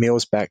your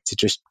meals back to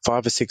just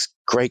 5 or 6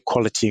 great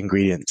quality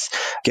ingredients,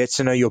 get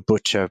to know your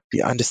butcher,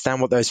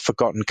 understand what those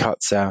forgotten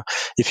cuts are.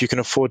 If you can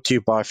afford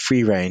to buy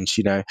free range,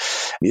 you know,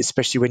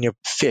 especially when you're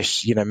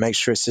fish, you know, make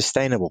sure it's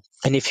sustainable.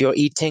 And if you're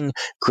eating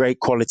great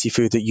quality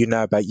food that you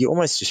know about, you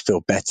almost just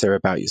feel better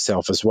about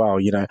yourself as well.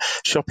 You know,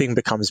 shopping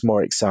becomes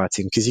more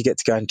exciting because you get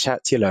to go and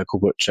chat to your local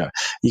butcher.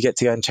 You get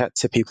to go and chat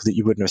to people that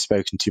you wouldn't have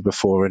spoken to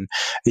before. And,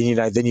 you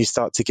know, then you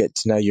start to get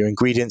to know your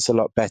ingredients a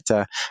lot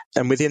better.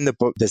 And within the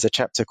book, there's a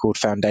chapter called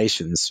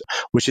Foundations,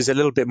 which is a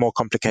little bit more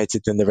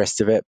complicated than the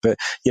rest of it. But,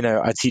 you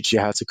know, I teach you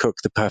how to cook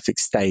the perfect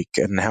steak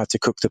and how to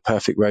cook the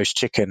perfect roast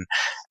chicken,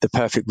 the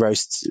perfect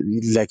roast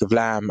leg of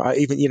lamb.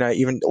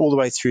 Even all the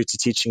way through to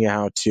teaching you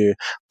how to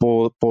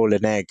boil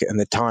an egg and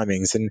the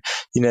timings. And,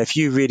 you know, if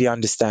you really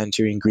understand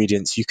your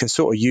ingredients, you can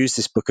sort of use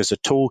this book as a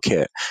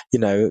toolkit. You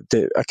know,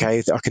 I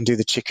can do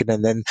the chicken,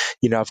 and then,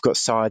 you know, I've got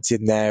sides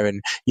in there,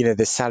 and, you know,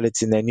 there's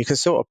salads in there, and you can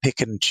sort of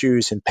pick and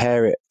choose and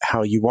pair it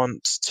how you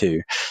want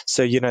to.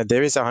 So, you know,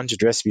 there is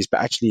 100 recipes,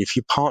 but actually if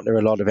you partner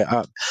a lot of it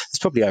up, there's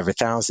probably over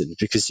 1,000,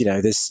 because, you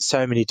know, there's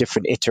so many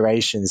different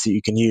iterations that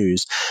you can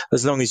use.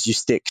 As long as you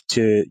stick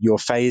to your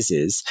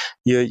phases,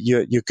 you're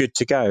you're good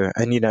to go.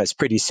 And, it's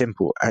pretty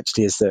simple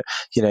actually, is that,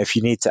 if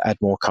you need to add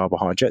more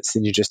carbohydrates,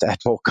 then you just add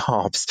more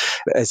carbs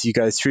as you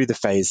go through the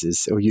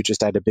phases, or you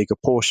just add a bigger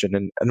portion,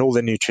 and all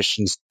the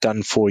nutrition's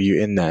done for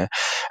you in there.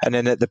 And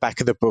then at the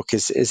back of the book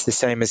is the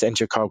same as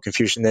Enter Carb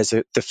Confusion. There's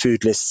the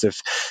food lists of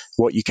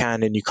what you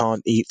can and you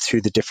can't eat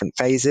through the different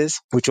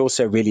phases, which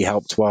also really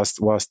helped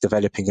whilst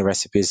developing the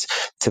recipes,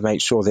 to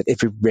make sure that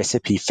every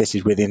recipe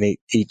fitted within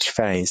each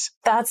phase.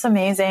 That's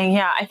amazing.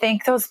 Yeah, I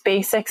think those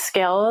basic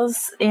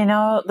skills,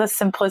 the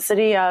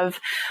simplicity of,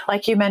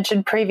 like you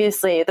mentioned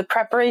previously, the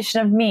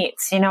preparation of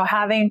meats,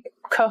 having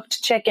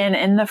cooked chicken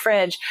in the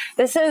fridge.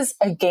 This is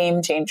a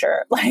game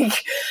changer.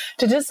 Like,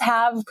 to just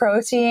have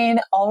protein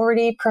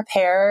already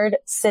prepared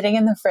sitting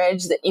in the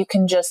fridge that you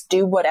can just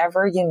do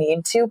whatever you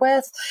need to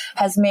with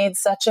has made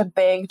such a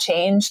big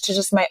change to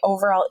just my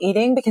overall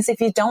eating. Because if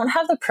you don't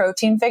have the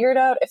protein figured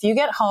out, if you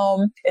get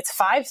home, it's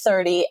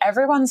 5:30,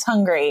 everyone's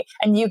hungry,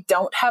 and you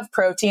don't have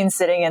protein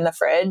sitting in the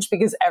fridge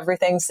because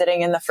everything's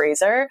sitting in the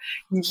freezer,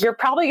 you're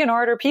probably going to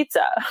order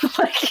pizza.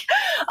 So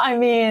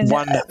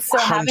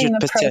having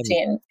the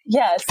protein.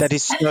 Yes. That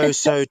is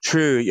so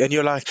true. And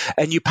you're like,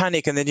 and you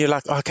panic, and then you're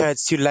like, okay,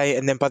 it's too late.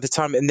 And then by the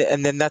time, and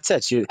then that's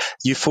it.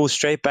 You fall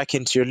straight back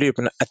into your loop.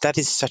 And that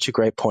is such a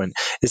great point,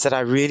 is that I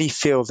really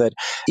feel that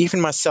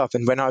even myself,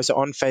 and when I was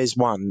on phase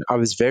 1, I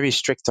was very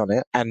strict on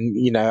it, and,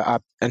 I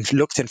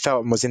looked and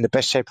felt and was in the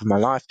best shape of my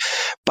life.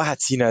 But,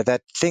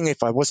 that thing,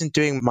 if I wasn't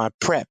doing my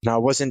prep and I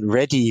wasn't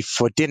ready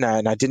for dinner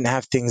and I didn't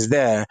have things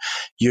there,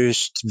 you're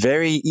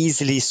very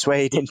easily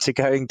swayed into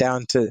going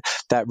down to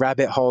that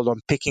rabbit hole on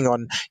picking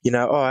on,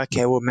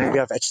 okay, well, maybe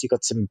I've actually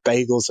got some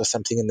bagels or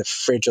something in the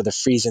fridge or the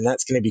freezer, and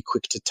that's going to be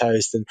quick to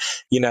toast. And,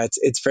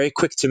 it's very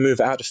quick to move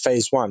out of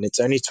phase 1. It's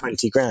only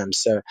 20 grams.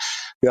 So,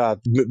 yeah,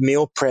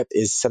 meal prep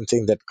is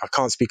something that I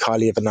can't speak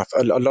highly of enough.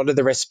 A lot of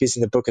the recipes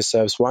in the book are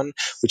serves 1,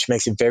 which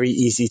makes it very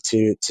easy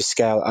to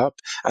scale up,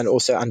 and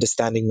also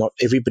understanding not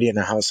everybody in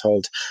a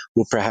household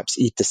will perhaps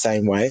eat the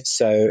same way.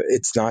 So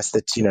it's nice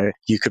that,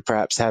 you could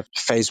perhaps have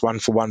phase 1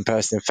 for one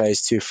person and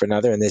phase 2 for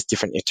another, and there's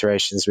different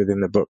iterations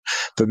within the book.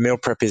 But meal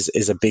prep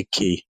is a big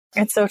key.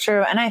 It's so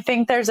true. And I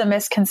think there's a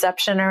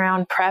misconception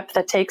around prep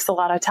that takes a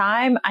lot of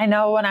time. I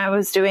know when I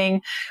was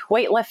doing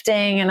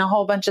weightlifting and a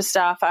whole bunch of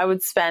stuff, I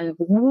would spend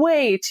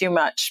way too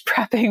much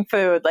prepping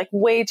food, like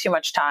way too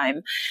much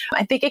time.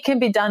 I think it can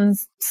be done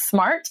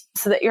smart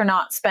so that you're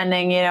not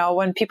spending,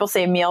 when people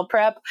say meal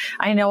prep,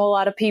 I know a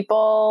lot of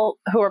people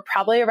who are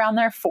probably around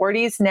their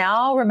 40s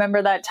now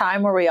remember that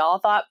time where we all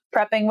thought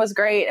prepping was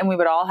great, and we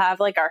would all have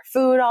like our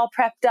food all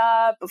prepped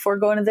up before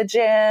going to the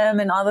gym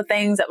and all the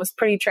things. That was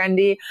pretty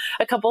trendy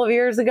a couple of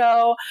years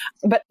ago.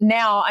 But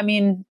now,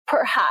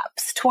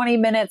 perhaps 20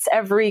 minutes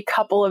every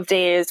couple of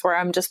days where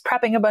I'm just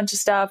prepping a bunch of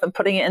stuff and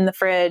putting it in the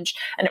fridge,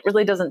 and it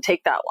really doesn't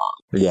take that long.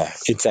 Yeah,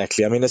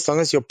 exactly. As long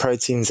as your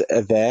proteins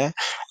are there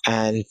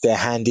and they're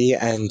handy,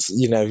 and,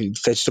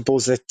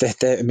 vegetables,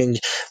 they're,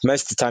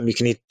 most of the time you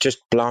can eat just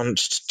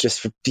blanched,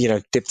 just,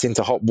 dipped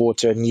into hot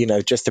water,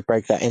 and, just to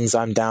break that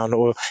enzyme down,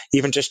 or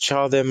even just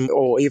char them,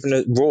 or even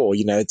raw.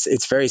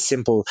 It's very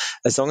simple.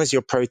 As long as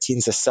your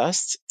proteins are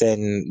sussed,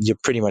 then you're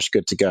pretty much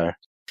good to go.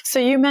 So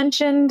you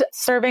mentioned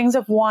servings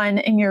of 1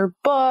 in your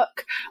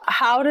book.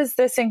 How does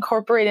this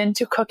incorporate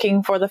into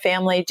cooking for the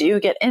family? Do you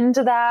get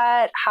into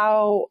that?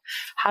 How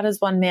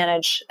does one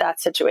manage that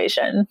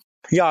situation?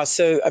 Yeah,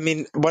 so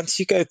once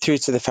you go through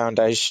to the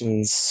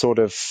foundations sort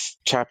of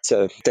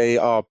chapter, they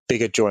are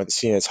bigger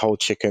joints, it's whole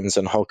chickens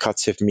and whole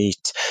cuts of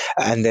meat.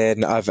 And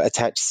then I've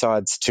attached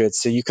sides to it,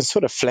 so you can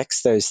sort of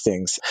flex those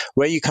things.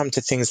 Where you come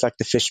to things like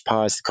the fish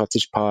pies, the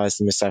cottage pies,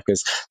 the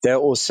moussakas, they're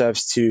all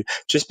serves to,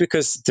 just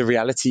because the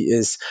reality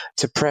is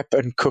to prep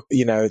and cook,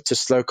 to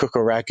slow cook a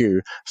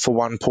ragu for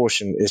 1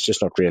 portion is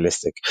just not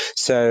realistic.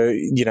 So,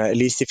 at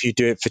least if you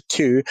do it for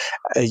 2,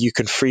 you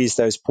can freeze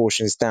those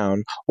portions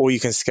down, or you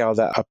can scale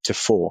that up to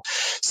 4.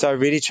 So I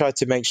really tried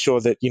to make sure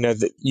that,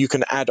 that you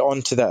can add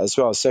on to that as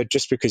well. So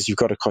just because you've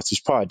got a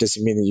cottage pie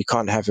doesn't mean that you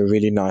can't have a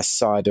really nice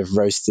side of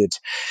roasted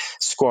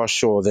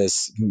squash, or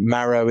there's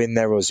marrow in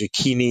there, or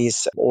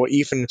zucchinis, or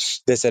even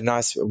there's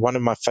one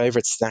of my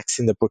favorite snacks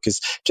in the book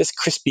is just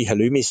crispy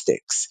halloumi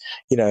sticks.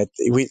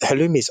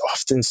 Halloumi is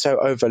often so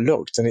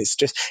overlooked, and it's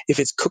just, if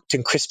it's cooked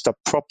and crisped up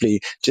properly,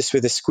 just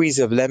with a squeeze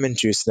of lemon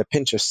juice and a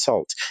pinch of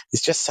salt,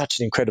 it's just such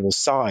an incredible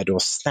side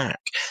or snack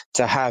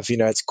to have.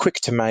 It's quick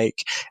to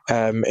make.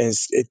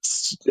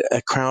 It's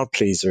a crowd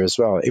pleaser as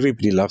well.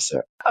 Everybody loves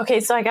it. Okay,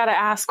 so I got to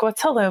ask,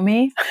 what's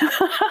halloumi?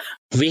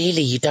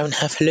 Really? You don't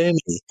have halloumi?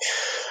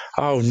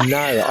 Oh no,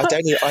 I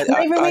don't.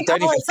 Maybe we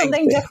call it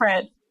something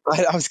different.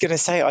 I was going to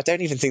say, I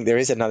don't even think there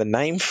is another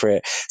name for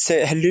it.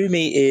 So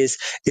halloumi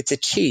it's a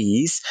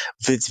cheese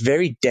that's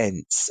very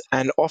dense.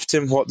 And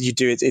often what you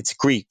do is, it's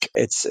Greek.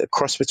 It's a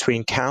cross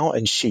between cow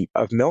and sheep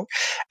of milk.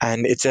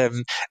 And it's a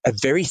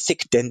very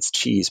thick, dense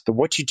cheese. But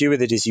what you do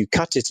with it is you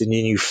cut it and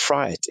then you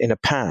fry it in a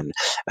pan.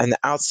 And the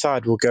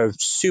outside will go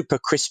super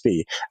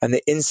crispy. And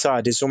the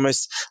inside is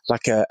almost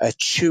like a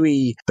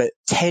chewy but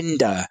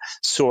tender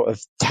sort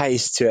of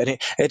taste to it. And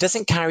it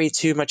doesn't carry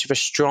too much of a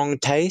strong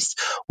taste,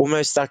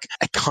 almost like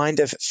a kind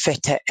of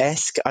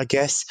feta-esque, I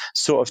guess,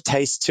 sort of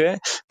taste to it.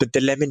 But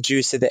the lemon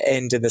juice at the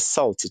end and the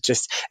salt,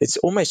 it's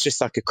almost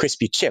just like a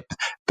crispy chip,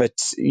 but,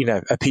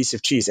 a piece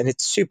of cheese. And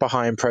it's super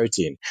high in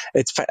protein.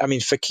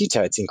 For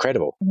keto, it's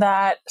incredible.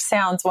 That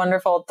sounds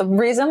wonderful. The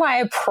reason why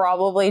I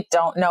probably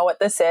don't know what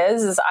this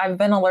is I've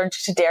been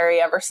allergic to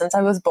dairy ever since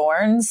I was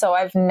born. So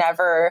I've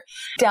never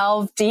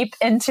delved deep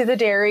into the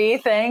dairy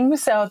thing.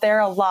 So there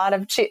are a lot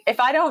of if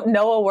I don't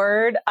know a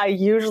word, I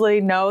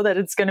usually know that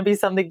it's going to be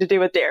something to do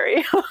with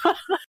dairy.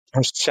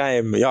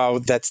 Shame. Yeah,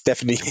 that's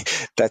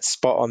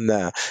spot on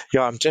there.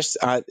 Yeah,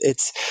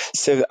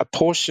 so a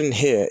portion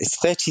here is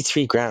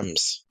 33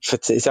 grams.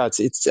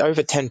 It's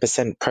over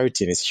 10%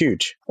 protein. It's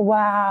huge.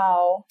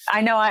 Wow.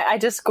 I know. I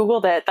just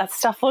Googled it. That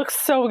stuff looks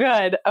so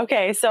good.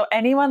 Okay. So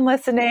anyone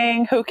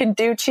listening who can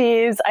do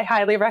cheese, I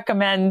highly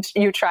recommend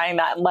you trying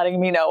that and letting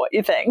me know what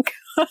you think.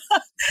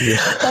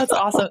 Yeah. That's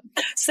awesome.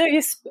 So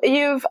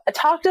you've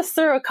talked us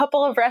through a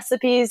couple of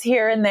recipes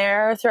here and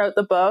there throughout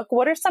the book.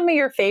 What are some of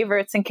your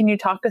favorites? And can you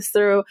talk us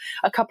through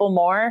a couple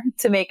more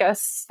to make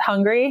us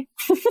hungry?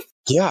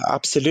 Yeah,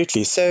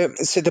 absolutely. So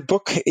the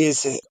book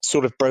is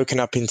sort of broken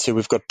up into,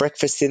 we've got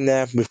breakfast in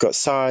there, we've got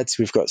sides,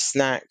 we've got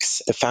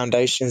snacks, the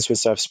foundations,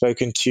 which I've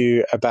spoken to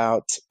you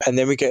about, and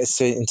then we get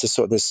into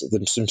sort of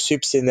some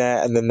soups in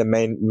there, and then the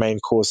main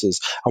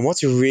courses. And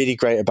what's really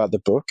great about the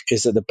book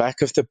is at the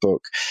back of the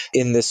book,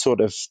 in the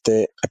sort of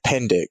the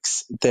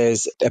appendix,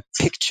 there's a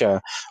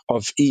picture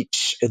of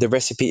the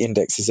recipe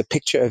index is a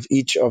picture of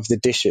each of the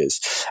dishes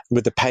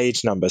with the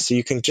page number. So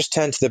you can just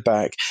turn to the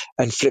back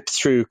and flip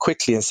through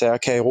quickly and say,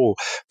 okay,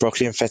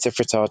 broccoli and feta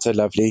frittata,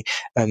 lovely.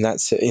 And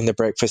that's in the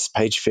breakfast,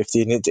 page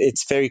 50. And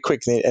it's very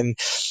quick. And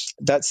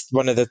that's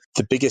one of the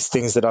biggest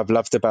things that I've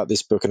loved about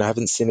this book, and I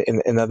haven't seen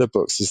it in other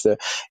books, is that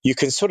you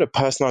can sort of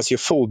personalize your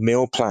full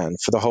meal plan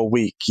for the whole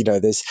week.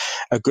 There's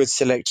a good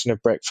selection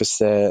of breakfast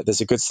there.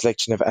 There's a good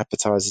selection of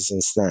appetizers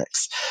and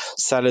snacks,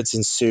 salads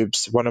and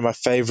soups. One of my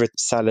favorite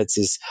salads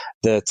is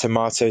the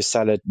tomato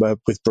salad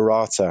with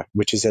burrata,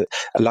 which is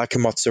like a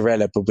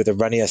mozzarella, but with a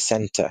runnier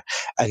center.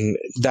 And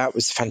that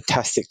was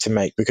fantastic to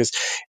make, because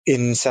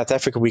in South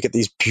Africa, we get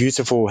these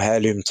beautiful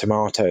heirloom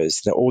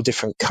tomatoes. They're all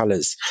different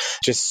colors,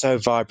 just so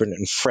vibrant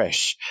and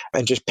fresh.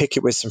 And just pick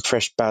it with some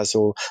fresh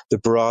basil. The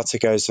burrata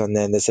goes on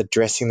there, and there's a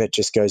dressing that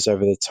just goes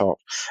over the top.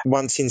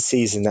 Once in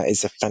season, that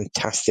is a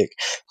fantastic,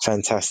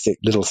 fantastic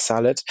little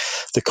salad.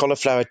 The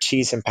cauliflower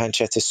cheese and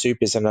pancetta soup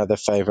is another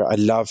favorite. I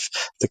love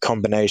the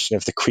combination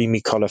of the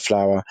creamy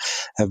cauliflower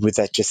with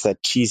that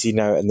cheesy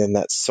note, and then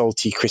that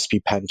salty, crispy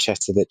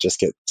pancetta that just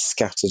gets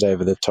scattered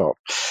over the top.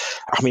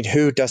 I mean,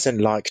 who doesn't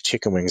like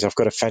chicken wings? I've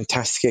got a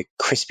fantastic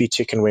crispy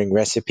chicken wing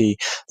recipe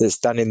that's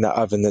done in the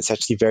oven that's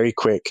actually very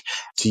quick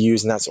to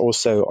use, and that's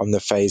also on the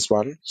phase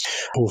 1.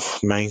 Oh,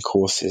 main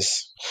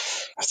courses.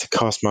 I have to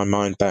cast my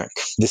mind back.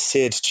 The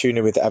seared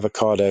tuna with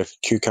avocado,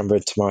 cucumber,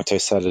 and tomato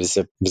salad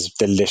was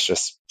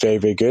delicious. Very,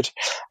 very good.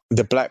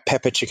 The black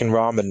pepper chicken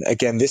ramen.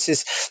 Again,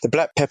 the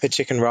black pepper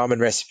chicken ramen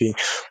recipe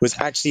was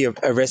actually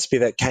a recipe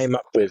that came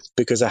up with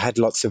because I had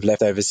lots of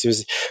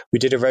leftovers. We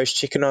did a roast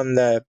chicken on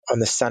the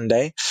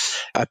Sunday.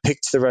 I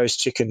picked the roast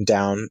chicken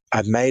down.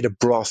 I made a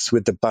broth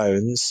with the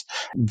bones.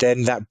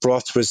 Then that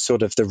broth was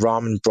sort of the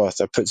ramen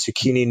broth. I put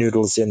zucchini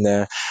noodles in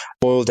there,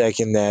 boiled egg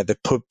in there, the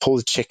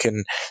pulled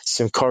chicken,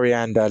 some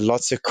coriander,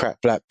 lots of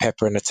cracked black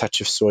pepper, and a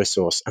touch of soy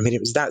sauce. I mean,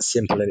 it was that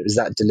simple and it was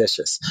that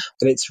delicious.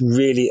 And it's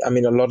really, a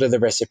lot of the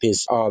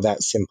recipes are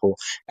that simple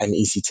and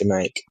easy to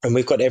make. And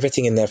we've got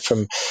everything in there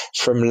from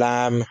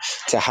lamb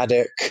to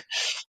haddock,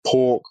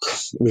 pork.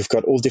 We've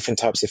got all different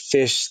types of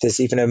fish. There's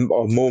even a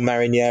more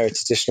mariniere, a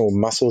traditional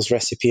mussels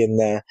recipe in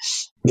there.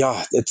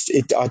 Yeah,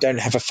 I don't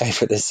have a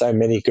favorite. There's so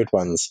many good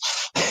ones.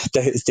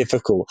 It's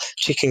difficult.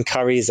 Chicken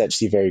curry is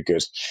actually very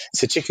good.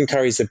 So chicken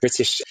curry is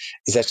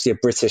actually a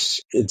British,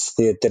 it's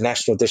the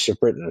national dish of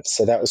Britain.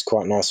 So that was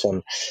quite a nice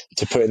one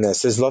to put in there.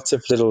 So there's lots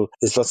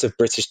of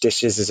British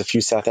dishes. There's a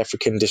few South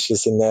African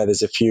dishes in there.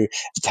 There's a few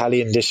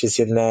Italian dishes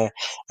in there,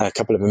 a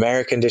couple of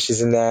American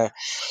dishes in there.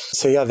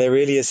 So yeah, there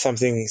really is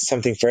something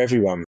for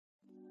everyone.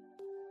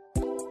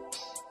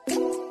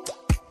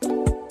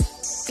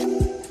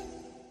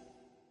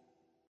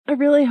 I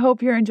really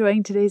hope you're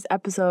enjoying today's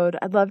episode.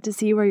 I'd love to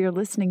see where you're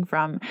listening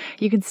from.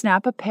 You can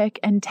snap a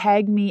pic and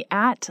tag me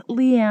at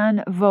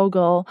Leanne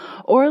Vogel,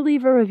 or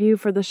leave a review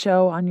for the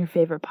show on your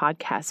favorite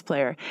podcast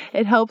player.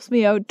 It helps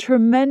me out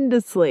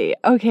tremendously.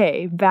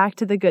 Okay, back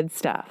to the good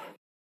stuff.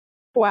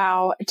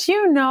 Wow. Do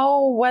you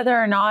know whether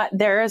or not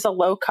there is a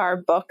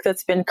low-carb book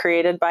that's been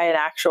created by an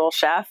actual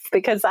chef?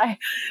 Because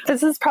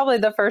this is probably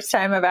the first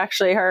time I've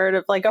actually heard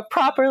of like a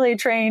properly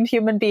trained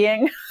human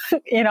being.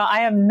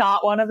 I am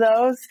not one of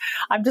those.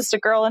 I'm just a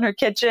girl in her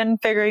kitchen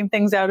figuring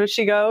things out as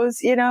she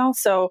goes,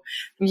 so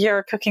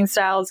your cooking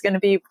style is going to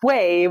be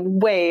way,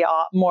 way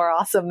more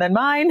awesome than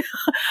mine.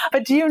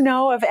 But do you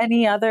know of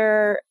any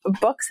other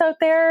books out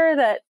there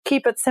that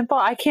keep it simple?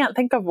 I can't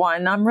think of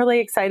one. I'm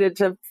really excited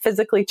to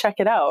physically check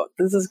it out.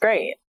 This is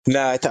great.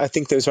 No, I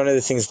think there was one of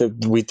the things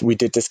that we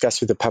did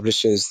discuss with the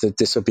publishers, that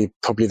this will be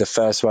probably the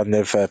first one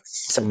of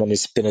someone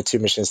who's been a 2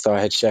 Michelin star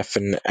head chef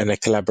and a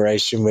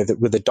collaboration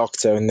with a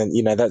doctor. And then,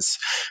 that's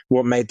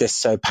what made this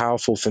so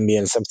powerful for me,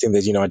 and something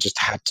that, I just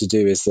had to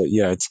do, is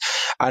that,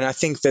 and I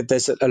think that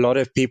there's a lot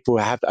of people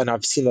who have, and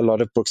I've seen a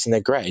lot of books and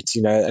they're great,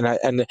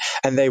 and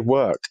they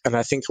work. And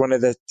I think one of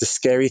the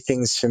scary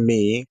things for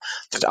me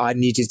that I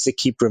needed to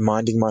keep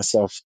reminding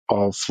myself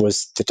of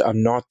was that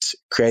I'm not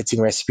creating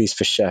recipes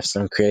for chefs.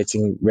 I'm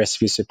creating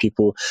recipes for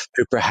people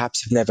who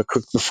perhaps have never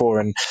cooked before.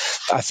 And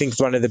I think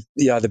one of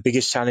the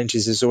biggest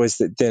challenges is always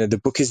that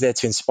the book is there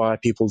to inspire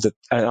people,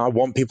 and I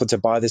want people to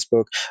buy this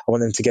book. I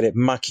want them to get it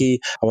mucky.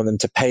 I want them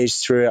to page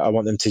through it. I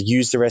want them to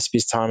use the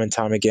recipes time and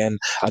time again.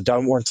 I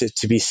don't want it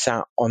to be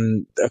sat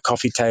on a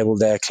coffee table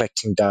there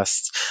collecting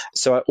dust.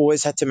 So I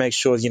always had to make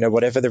sure,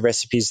 whatever the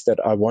recipes that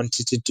I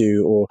wanted to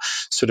do, or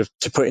sort of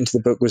to put into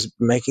the book, was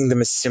making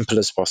them as simple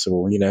as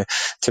possible,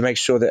 to make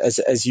sure that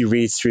as you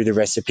read through the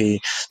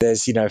recipe,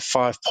 there's,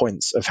 5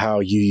 points of how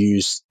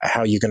you're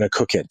going to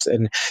cook it.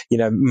 And,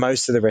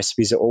 most of the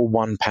recipes are all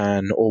one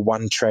pan or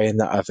one tray in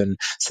the oven.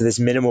 So there's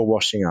minimal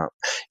washing up.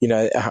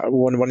 I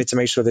wanted to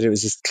make sure that it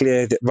was as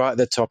clear that right at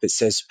the top it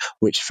says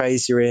which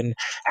phase you're in,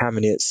 how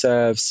many it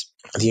serves,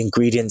 the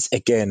ingredients,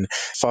 again,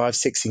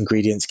 5-6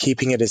 ingredients,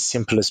 keeping it as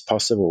simple as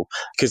possible.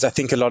 Because I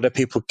think a lot of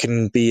people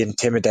can be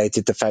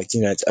intimidated the fact,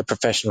 it's a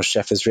professional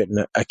chef has written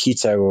a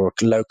keto or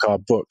a low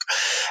carb book.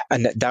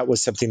 And that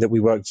was something that we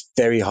worked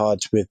very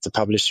hard with the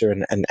publisher,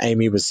 and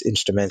Amy was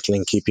instrumental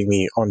in keeping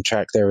me on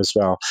track there as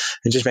well.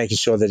 And just making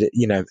sure that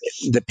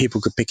that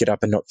people could pick it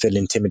up and not feel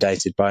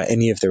intimidated by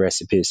any of the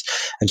recipes,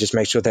 and just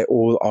make sure they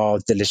all are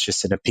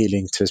delicious and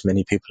appealing to as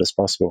many people as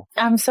possible.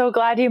 I'm so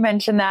glad you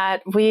mentioned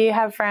that. We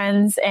have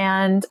friends,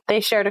 and they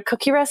shared a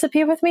cookie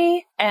recipe with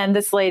me. And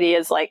this lady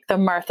is like the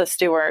Martha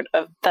Stewart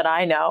that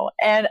I know.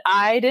 And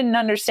I didn't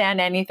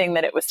understand anything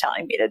that it was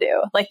telling me to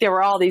do. Like, there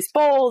were all these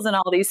bowls and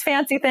all these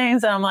fancy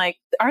things. And I'm like,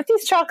 aren't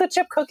these chocolate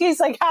chip cookies?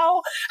 Like,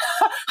 how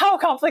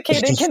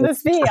complicated can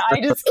this be? I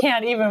just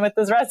can't, even with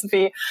this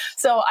recipe.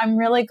 So I'm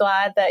really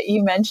glad that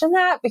you mentioned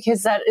that,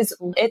 because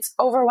it's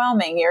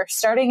overwhelming. You're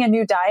starting a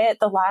new diet.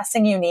 The last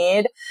thing you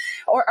need,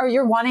 or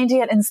you're wanting to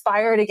get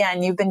inspired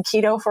again. You've been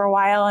keto for a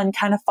while and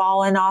kind of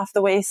fallen off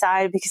the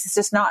wayside because it's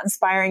just not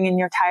inspiring and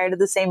you're tired of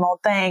the same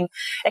old thing.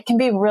 It can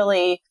be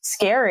really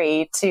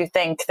scary to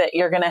think that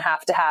you're going to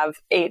have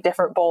 8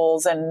 different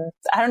bowls. And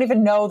I don't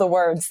even know the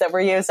words that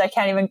were used. I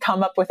can't even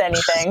come up with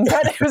anything,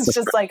 but it was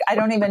just like, I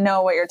don't even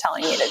know what you're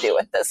telling me to do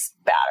with this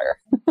batter.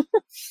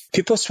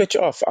 People switch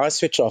off. I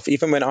switch off.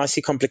 Even when I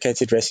see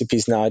complicated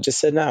recipes now, I just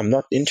say, no, I'm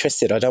not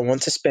interested. I don't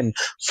want to spend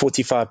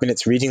 45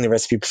 minutes reading the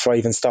recipe before I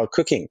even start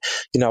cooking.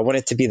 I want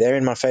it to be there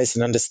in my face,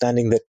 and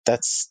understanding that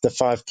that's the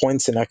 5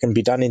 points and I can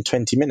be done in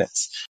 20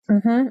 minutes.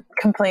 Mm-hmm,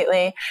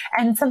 completely.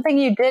 And something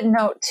you did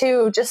note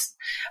too, just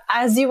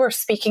as you were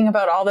speaking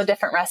about all the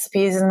different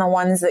recipes and the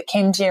ones that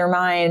came to your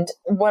mind,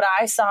 what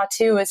I saw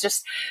too is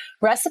just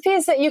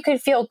recipes that you could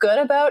feel good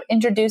about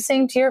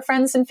introducing to your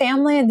friends and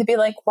family, and to be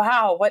like,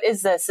 wow, what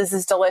is this? This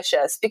is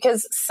delicious.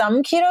 Because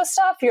some keto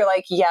stuff, you're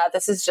like, yeah,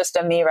 this is just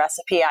a me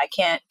recipe. I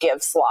can't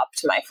give slop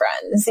to my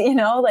friends.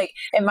 Like,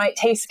 it might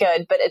taste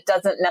good, but it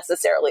doesn't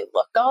necessarily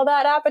look all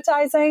that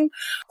appetizing.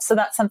 So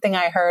that's something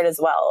I heard as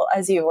well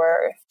as you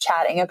were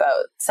chatting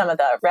about some of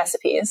the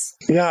recipes.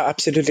 Yeah,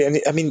 absolutely.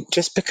 And I mean,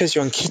 just because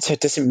you're on keto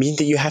doesn't mean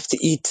that you have to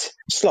eat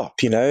slop,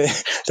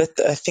 that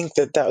I think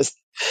that was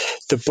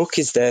the book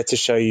is there to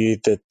show you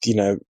that,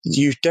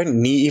 you don't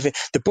need even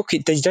the book.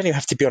 You don't even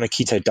have to be on a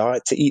keto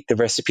diet to eat the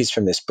recipes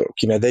from this book.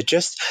 They're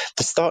just,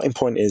 the starting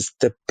point is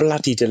they're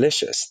bloody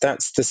delicious.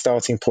 That's the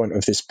starting point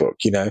of this book,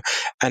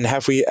 and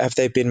have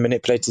they been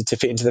manipulated to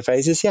fit into the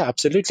phases? Yeah,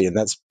 absolutely. And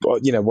that's,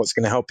 what's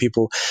going to help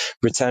people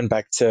return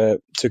back to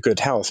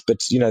good health. But,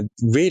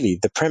 really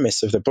the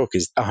premise of the book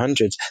is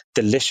 100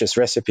 delicious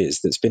recipes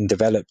that's been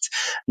developed,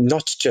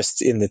 not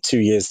just in the 2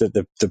 years that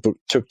the book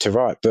took to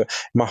write, but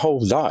my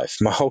whole life.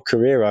 My whole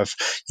career, I've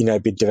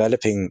been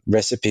developing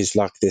recipes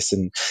like this,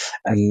 and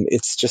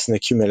it's just an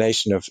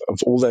accumulation of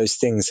all those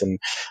things, and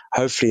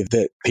hopefully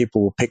that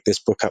people will pick this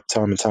book up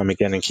time and time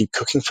again and keep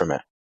cooking from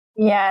it.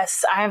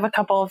 Yes, I have a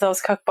couple of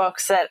those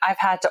cookbooks that I've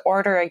had to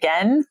order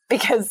again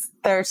because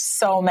they're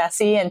so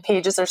messy and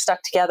pages are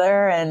stuck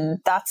together. And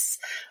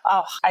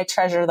I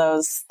treasure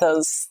those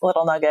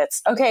little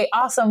nuggets. Okay,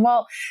 awesome.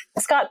 Well,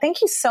 Scott,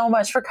 thank you so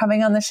much for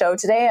coming on the show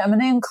today. I'm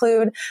going to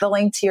include the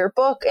link to your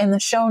book in the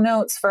show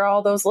notes for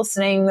all those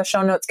listening. The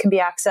show notes can be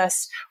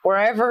accessed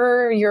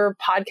wherever your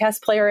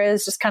podcast player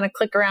is. Just kind of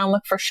click around,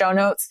 look for show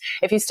notes.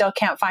 If you still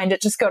can't find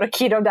it, just go to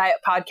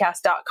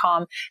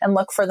ketodietpodcast.com and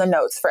look for the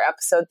notes for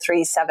episode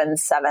 377.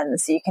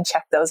 So you can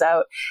check those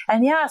out.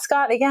 And yeah,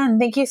 Scott, again,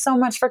 thank you so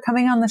much for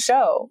coming on the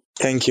show.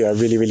 Thank you. I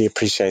really, really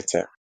appreciate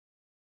it.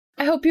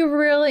 I hope you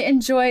really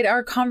enjoyed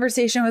our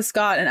conversation with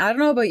Scott. And I don't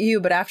know about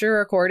you, but after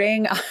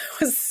recording, I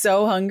was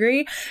so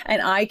hungry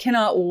and I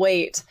cannot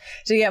wait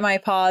to get my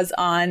paws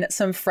on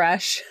some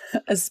fresh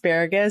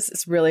asparagus.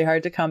 It's really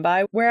hard to come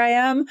by where I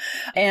am,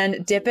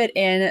 and dip it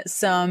in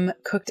some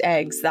cooked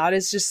eggs. That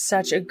is just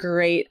such a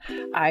great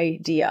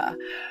idea.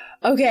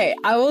 Okay,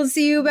 I will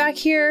see you back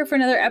here for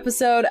another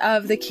episode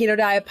of the Keto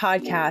Diet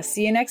Podcast.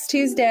 See you next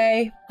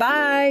Tuesday.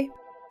 Bye.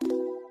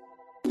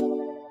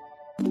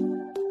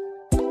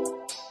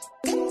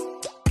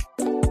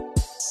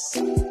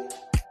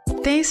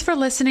 Thanks for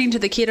listening to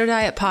the Keto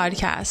Diet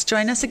Podcast.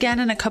 Join us again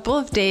in a couple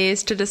of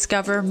days to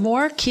discover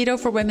more Keto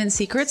for Women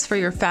secrets for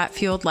your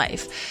fat-fueled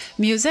life.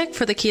 Music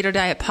for the Keto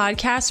Diet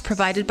Podcast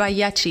provided by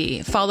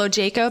Yechi. Follow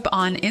Jacob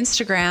on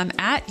Instagram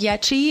at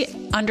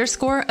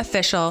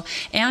Yechi_official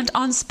and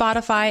on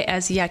Spotify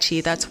as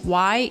Yechi. That's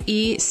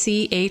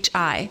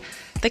YECHI.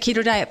 The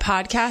Keto Diet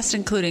Podcast,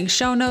 including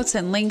show notes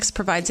and links,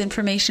 provides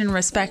information in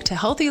respect to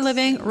healthy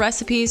living,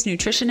 recipes,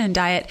 nutrition, and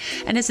diet,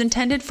 and is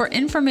intended for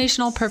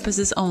informational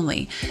purposes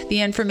only.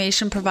 The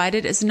information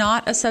provided is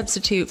not a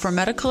substitute for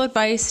medical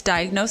advice,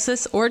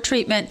 diagnosis, or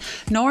treatment,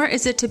 nor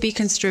is it to be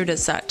construed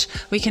as such.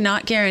 We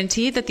cannot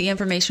guarantee that the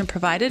information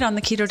provided on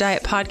the Keto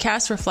Diet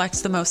Podcast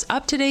reflects the most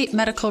up-to-date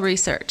medical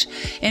research.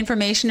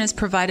 Information is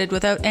provided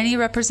without any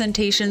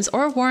representations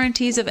or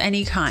warranties of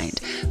any kind.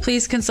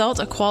 Please consult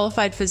a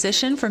qualified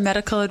physician for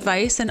medical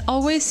advice and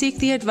always seek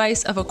the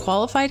advice of a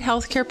qualified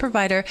healthcare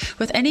provider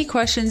with any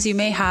questions you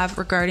may have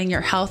regarding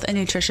your health and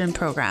nutrition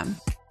program.